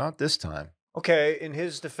place, but not this time. Okay, in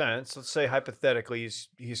his defense, let's say hypothetically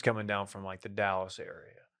he's coming down from like the Dallas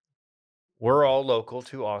area. We're all local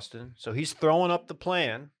to Austin, so he's throwing up the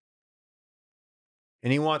plan,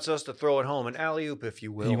 and he wants us to throw it home, an alley-oop, if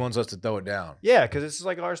you will. He wants us to throw it down. Yeah, because this is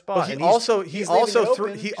like our spot. But he and also he's leaving it open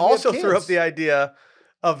 'cause we have threw up kids. the idea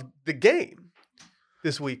of the game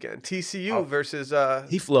this weekend, TCU versus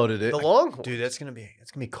He floated it. the Longhorns. Dude, it's gonna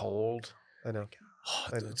be cold. I know. Oh,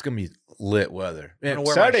 I know. it's gonna be lit weather. I'm gonna Man,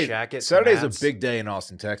 wear my jacket, Saturday's hats. a big day in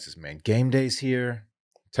Austin, Texas, man. Game day's here.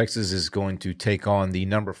 Texas is going to take on the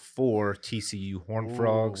number 4 TCU Horned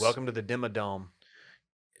Frogs. Ooh, welcome to the Dimmadome.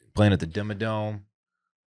 Playing at the Dimmadome.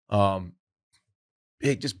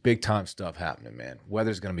 Just big time stuff happening, man.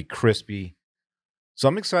 Weather's gonna be crispy. So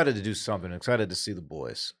I'm excited to do something. Excited to see the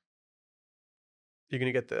boys. You're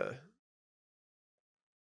gonna get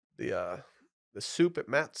the soup at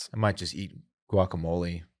Matt's. I might just eat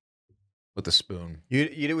guacamole with a spoon. You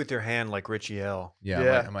eat it with your hand like Richie L.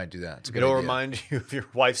 Yeah. I might do that. It's a good It'll idea. remind you of your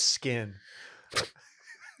wife's skin.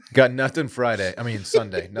 Got nothing Sunday.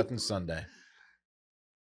 Nothing Sunday.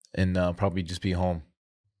 And probably just be home,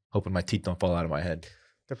 hoping my teeth don't fall out of my head.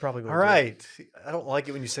 They're probably going All right. I don't like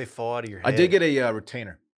it when you say fall out of your head. I did get a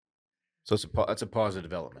retainer, so that's a positive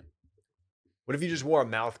development. What if you just wore a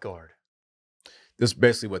mouth guard? This is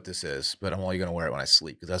basically what this is, but I'm only going to wear it when I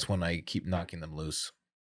sleep because that's when I keep knocking them loose.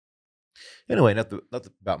 Anyway, nothing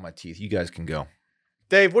about my teeth. You guys can go.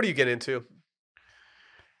 Dave, what do you get into?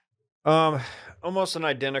 Almost an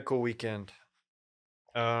identical weekend.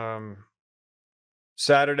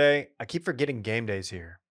 Saturday, I keep forgetting game days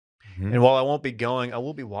here. Mhm. And while I won't be going, I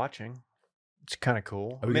will be watching. It's kind of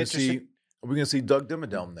cool. Are we going to see Doug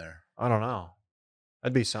Dimmadome there? I don't know.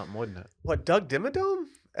 That'd be something, wouldn't it? What, Doug Dimmadome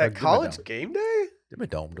at Doug college Dimmadome. game day?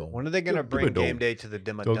 Dimmadome, dome. When are they going to Doug bring Dimmadome. game day to the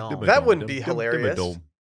Dimmadome? That wouldn't be hilarious.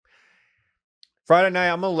 Friday night,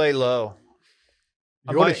 I'm going to lay low.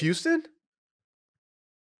 You going to Houston?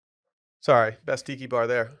 Sorry, best tiki bar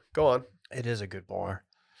there. Go on. It is a good bar.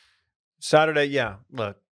 Saturday, yeah.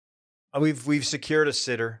 Look, we've secured a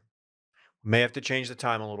sitter. May have to change the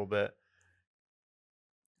time a little bit,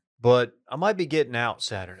 but I might be getting out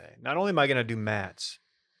Saturday. Not only am I going to do Matt's,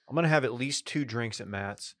 I'm going to have at least 2 drinks at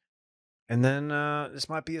Matt's, and then this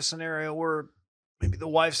might be a scenario where maybe the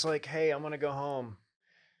wife's like, "Hey, I'm going to go home,"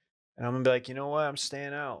 and I'm going to be like, "You know what? I'm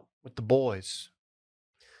staying out with the boys."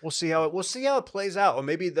 We'll see how it plays out, or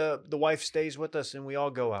maybe the wife stays with us and we all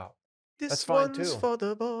go out. That's fine, one's too. for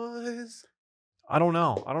the boys. I don't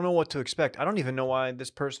know. I don't know what to expect. I don't even know why this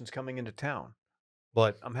person's coming into town.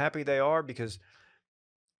 But I'm happy they are because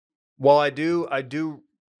while I do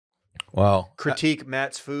Well, critique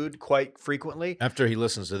Matt's food quite frequently. after he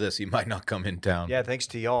listens to this, he might not come in town. Yeah, thanks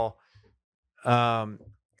to y'all.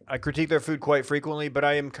 I critique their food quite frequently, but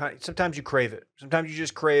sometimes you crave it. Sometimes you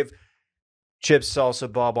just crave chips,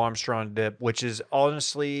 salsa, Bob Armstrong dip, which is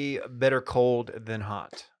honestly better cold than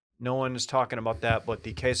hot. No one is talking about that, but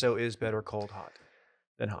the queso is better cold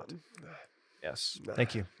than hot. Yes.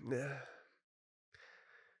 Thank you. Nah.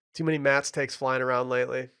 Too many Matt's takes flying around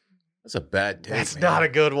lately. That's a bad take. That's man. not a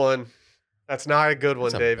good one. That's not a good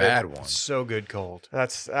one, That's a David. bad one. So good cold.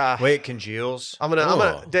 That's Wait, it congeals. I'm gonna,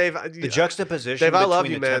 Oh. Dave. The juxtaposition Dave, I between love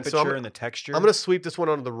you, the man. So temperature and the texture. I'm gonna sweep this one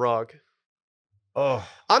under the rug. Oh,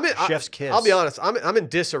 I'm in. chef's kiss. I'll be honest. I'm in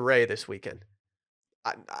disarray this weekend.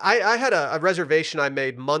 I had a reservation I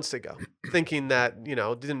made months ago, thinking that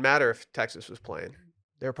it didn't matter if Texas was playing.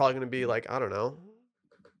 They were probably going to be like, I don't know,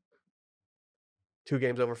 2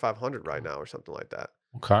 games over 500 right now or something like that.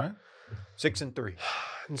 Okay. 6-3.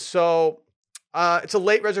 And so it's a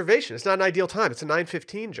late reservation. It's not an ideal time. It's a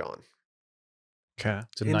 9:15, John. Okay.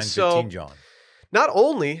 It's a And 9:15, so- John. Not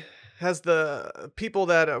only has the people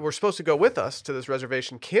that were supposed to go with us to this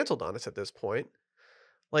reservation canceled on us at this point,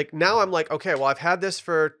 like now I'm like, okay, well, I've had this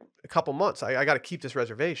for a couple months. I got to keep this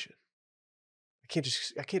reservation. I can't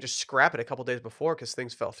just scrap it a couple days before because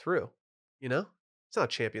things fell through. It's not a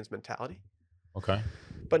champion's mentality. Okay.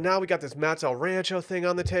 But now we got this Matt's El Rancho thing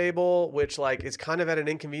on the table, which is kind of at an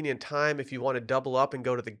inconvenient time if you want to double up and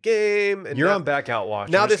go to the game. And You're now, on back out watch.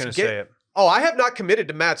 now I'm just this going to ga- say it. Oh, I have not committed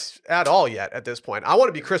to Mats at all yet at this point. I want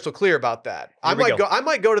to be crystal clear about that. I we might go. go. I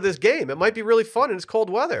might go to this game. It might be really fun and it's cold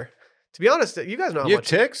weather. To be honest, you guys know how You have much.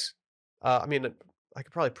 ticks? I mean, I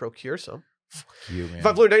could probably procure some. You, man. If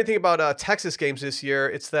I've learned anything about Texas games this year,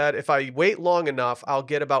 it's that if I wait long enough, I'll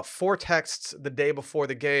get about 4 texts the day before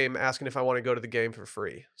the game asking if I want to go to the game for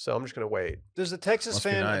free. So I'm just going to wait. Does the Texas Must be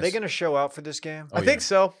fan, are they nice. going to show out for this game? Oh, I think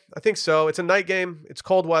so. I think so. It's a night game. It's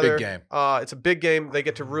cold weather. Big game. It's a big game. They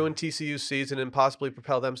get to ruin TCU's season and possibly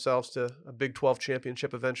propel themselves to a Big 12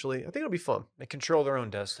 championship eventually. I think it'll be fun. They control their own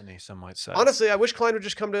destiny, some might say. Honestly, I wish Klein would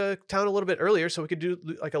just come to town a little bit earlier so we could do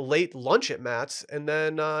like a late lunch at Matt's and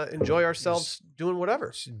then enjoy ourselves doing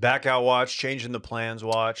whatever. Back out watch, changing the plans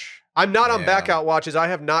watch. I'm not on Yeah. back out watches. I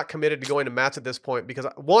have not committed to going to Matt's at this point because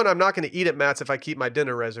one, I'm not going to eat at Matt's if I keep my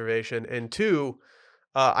dinner reservation, and two,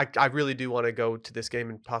 I really do want to go to this game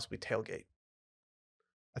and possibly tailgate.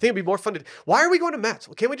 I think it'd be more fun to. Why are we going to Matt's?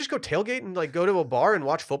 Can't we just go tailgate and like go to a bar and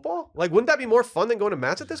watch football? Like, wouldn't that be more fun than going to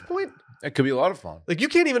Matt's at this point? It could be a lot of fun. Like, you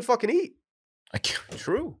can't even fucking eat.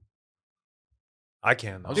 True. I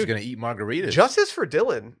can. I was just going to eat margaritas. Justice for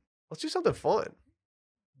Dylan. Let's do something fun.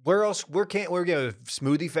 Where else? We're going to a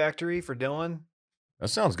smoothie factory for Dylan. That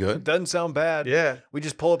sounds It good. doesn't sound bad. Yeah, We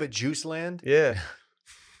just pull up at Juice Land. yeah,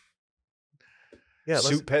 yeah.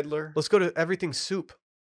 Soup Peddler. Let's go to Everything Soup.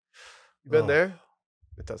 You been Oh. there?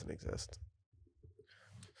 It doesn't exist.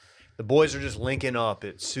 The boys are just linking up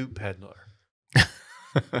at Soup Peddler.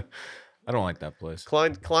 I don't like that place.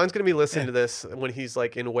 Klein's gonna be listening to this when he's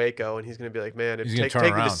like in Waco, and he's gonna be like, "Man, it'd He's gonna take turn me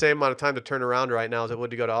the around. same amount of time to turn around right now as it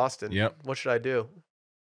would to go to Austin. Yep. What should I do?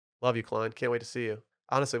 Love you, Klein. Can't wait to see you.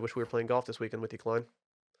 Honestly, wish we were playing golf this weekend with you, Klein.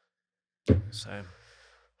 Same.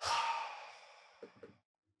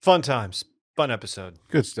 Fun times. Fun episode.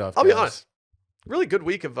 Good stuff. I'll be guys. honest. Really good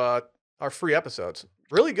week of our free episodes.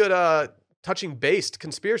 Really good touching based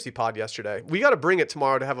conspiracy pod yesterday. We got to bring it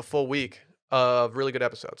tomorrow to have a full week of really good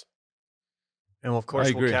episodes. And of course,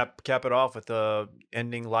 I we'll agree. cap it off with the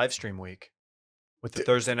ending live stream week with the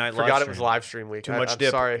Thursday night live Forgot stream. it was live stream week. Too much I'm dip.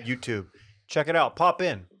 sorry, YouTube. Check it out. Pop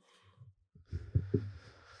in.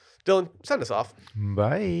 Dylan. Send us off.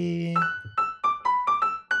 Bye.